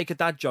will take a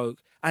dad joke.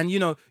 And, you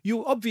know,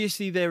 you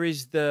obviously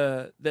there's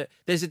a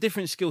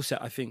different skill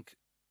set, I think,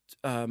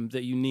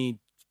 that you need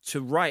to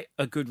write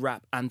a good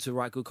rap and to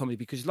write good comedy.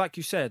 Because like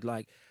you said,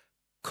 like,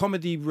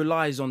 comedy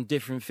relies on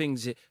different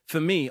things. For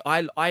me,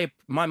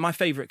 my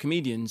favorite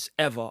comedians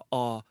ever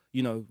are,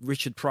 you know,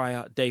 Richard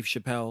Pryor, Dave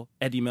Chappelle,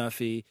 Eddie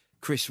Murphy,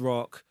 Chris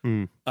Rock.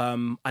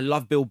 I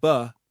love Bill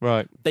Burr.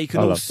 Right. They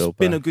can all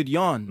spin a good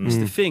yarn. It's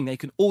the thing. They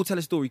can all tell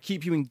a story,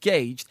 keep you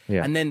engaged.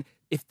 Yeah. And then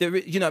if there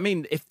is, you know what I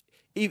mean?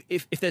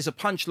 If there's a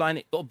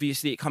punchline,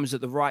 obviously it comes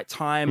at the right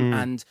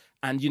time,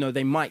 and you know,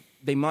 they might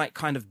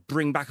kind of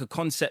bring back a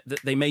concept that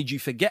they made you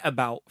forget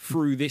about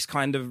through this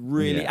kind of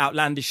really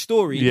outlandish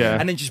story,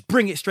 and then just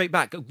bring it straight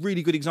back. A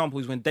really good example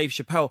is when Dave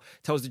Chappelle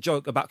tells the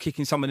joke about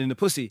kicking someone in the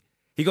pussy.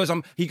 He goes,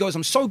 I'm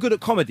so good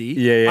at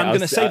comedy. I'm going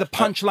to say the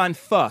punchline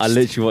first. I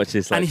literally watched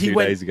this like 2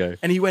 days ago.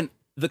 And he went,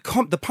 the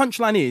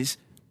punchline is,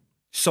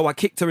 so I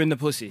kicked her in the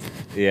pussy.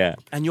 Yeah.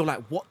 And you're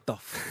like, what the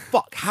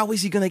fuck? How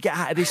is he going to get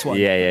out of this one?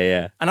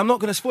 Yeah. And I'm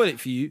not going to spoil it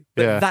for you,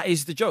 but that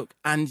is the joke.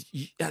 And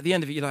at the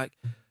end of it, you're like,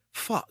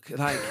 fuck,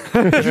 like,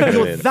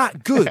 you're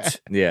that good.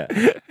 Yeah.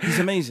 He's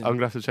amazing. I'm going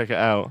to have to check it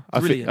out.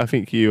 Brilliant. I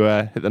think you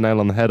hit the nail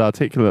on the head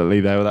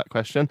articulately there with that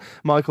question.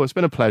 Michael, it's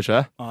been a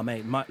pleasure. Oh,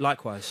 mate,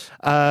 likewise.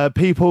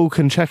 People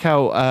can check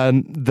out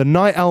the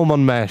Night Elm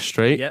on Mare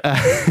Street. Yep.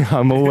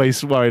 I'm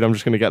always worried I'm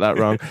just going to get that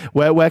wrong.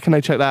 Where can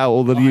they check that out?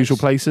 All the usual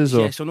places?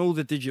 Or? Yes, on all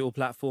the digital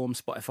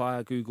platforms,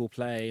 Spotify, Google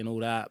Play and all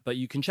that. But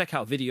you can check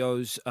out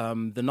videos.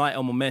 The Night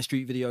Elm on Mare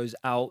Street video's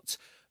out.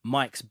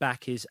 Mike's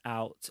Back is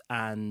out,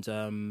 and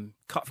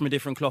Cut from a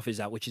Different Cloth is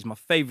out, which is my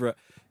favourite.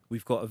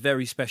 We've got a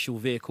very special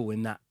vehicle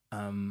in that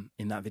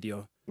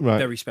video, right.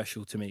 Very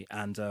special to me,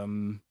 and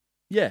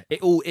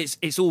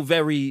it's all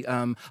very.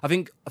 I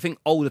think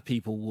older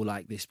people will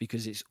like this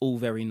because it's all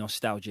very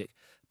nostalgic,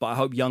 but I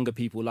hope younger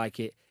people like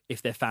it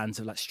if they're fans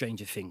of like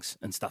Stranger Things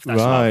and stuff. That's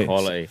right,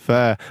 quality.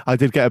 Fair. I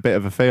did get a bit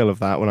of a feel of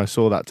that when I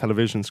saw that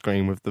television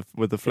screen with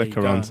the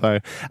flicker on. So,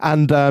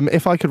 and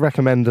if I could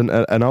recommend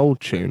an old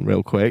tune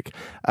real quick,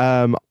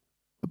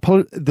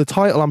 the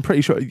title I'm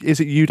pretty sure is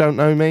it You Don't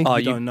Know Me. Oh,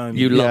 you don't know me.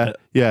 You love it.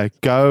 Yeah,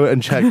 go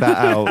and check that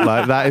out.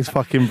 Like, that is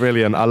fucking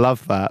brilliant. I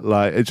love that.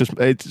 Like,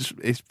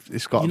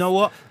 it's got. You know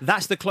what?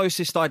 That's the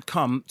closest I'd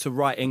come to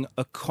writing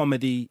a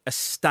comedy, a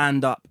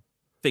stand-up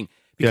thing.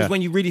 Because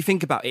when you really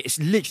think about it, it's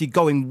literally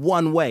going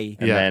one way,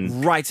 and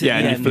then right at the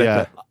end,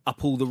 flip it. I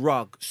pull the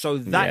rug. So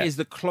that is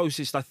the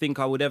closest I think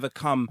I would ever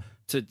come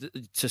to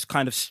just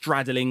kind of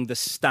straddling the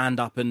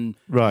stand-up and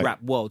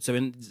rap world. So,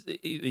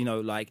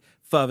 like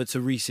further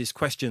to Reese's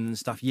question and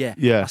stuff,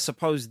 I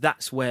suppose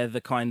that's where the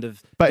kind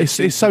of... But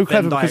it's so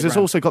clever because it's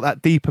also got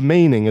that deeper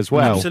meaning as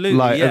well. Absolutely,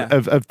 like,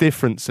 of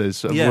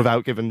differences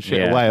without giving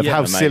shit away, of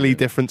how silly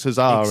differences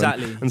are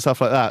and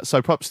stuff like that.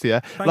 So props to you.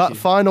 Thank you.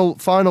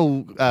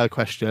 Final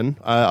question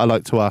I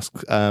like to ask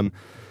some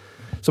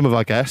of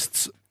our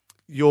guests.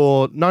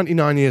 You're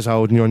 99 years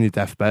old and you're on your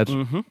deathbed.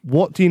 Mm-hmm.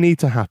 What do you need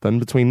to happen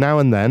between now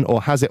and then,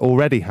 or has it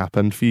already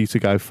happened for you to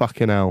go,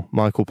 fucking hell,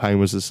 Michael Payne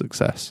was a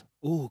success?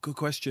 Oh, good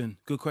question.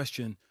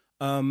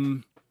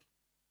 An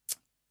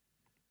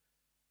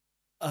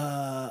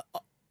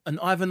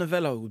Ivor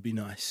Novello would be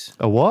nice.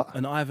 A what?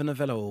 An Ivor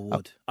Novello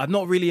award. I'm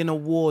not really an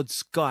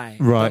awards guy.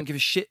 Right. I don't give a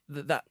shit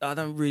I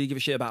don't really give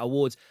a shit about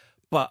awards.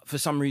 but for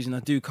some reason I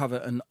do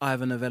covet an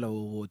Ivor Novello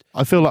award.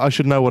 I feel like I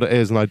should know what it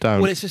is, and I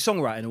don't. Well, it's a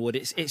songwriting award.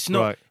 It's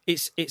not. Right.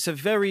 It's a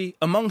very,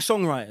 among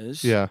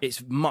songwriters. Yeah.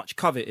 It's much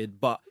coveted,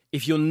 but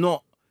if you're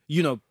not,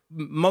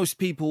 most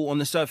people on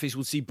the surface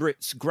will see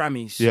Brits,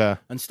 Grammys,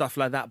 and stuff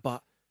like that.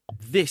 But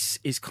this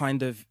is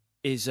kind of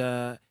is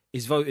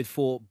voted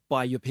for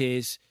by your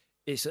peers.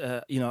 It's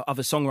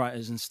other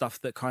songwriters and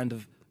stuff that kind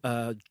of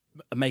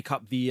make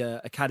up the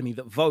academy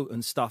that vote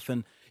and stuff.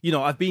 And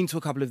I've been to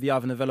a couple of the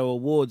Ivor Novello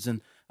awards,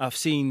 and I've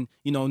seen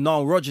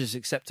Nile Rodgers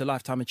accept a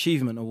Lifetime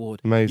Achievement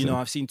Award. Amazing.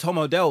 I've seen Tom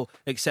Odell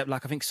accept,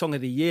 like, I think, Song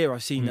of the Year.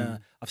 I've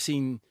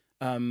seen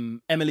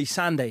Emily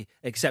Sandé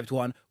accept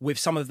one with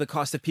some of the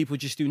cast of People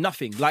Just Do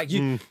Nothing,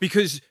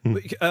 because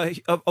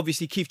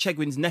obviously Keith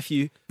Chegwin's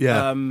nephew,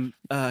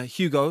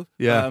 Hugo,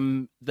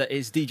 that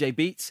is DJ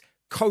Beats,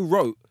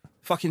 co-wrote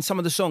fucking some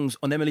of the songs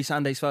on Emily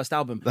Sandé's first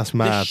album. That's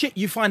mad. The shit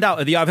you find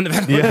out at the Ivor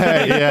Novello.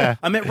 Yeah.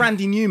 I met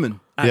Randy Newman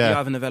at the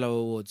Ivor Novello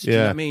Awards. Do you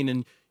know what I mean?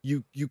 And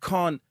you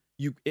can't.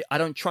 I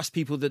don't trust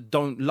people that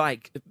don't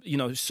like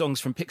songs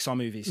from Pixar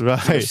movies.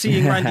 Right. So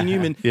seeing Randy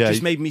Newman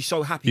just made me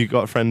so happy. You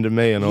got a friend in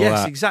me and all that.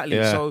 Yes, exactly.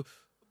 Yeah. So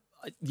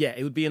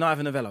it would be an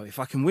Ivor Novello. If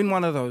I can win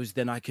one of those,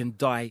 then I can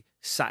die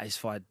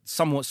satisfied,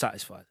 somewhat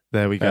satisfied.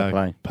 There we go.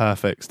 Play.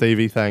 Perfect.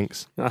 Stevie,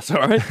 thanks. That's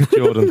all right.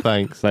 Jordan,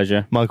 thanks.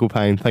 Pleasure. Michael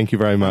Payne, thank you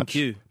very much. Thank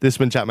you. This has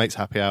been Chat Mates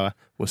Happy Hour.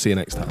 We'll see you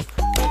next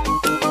time.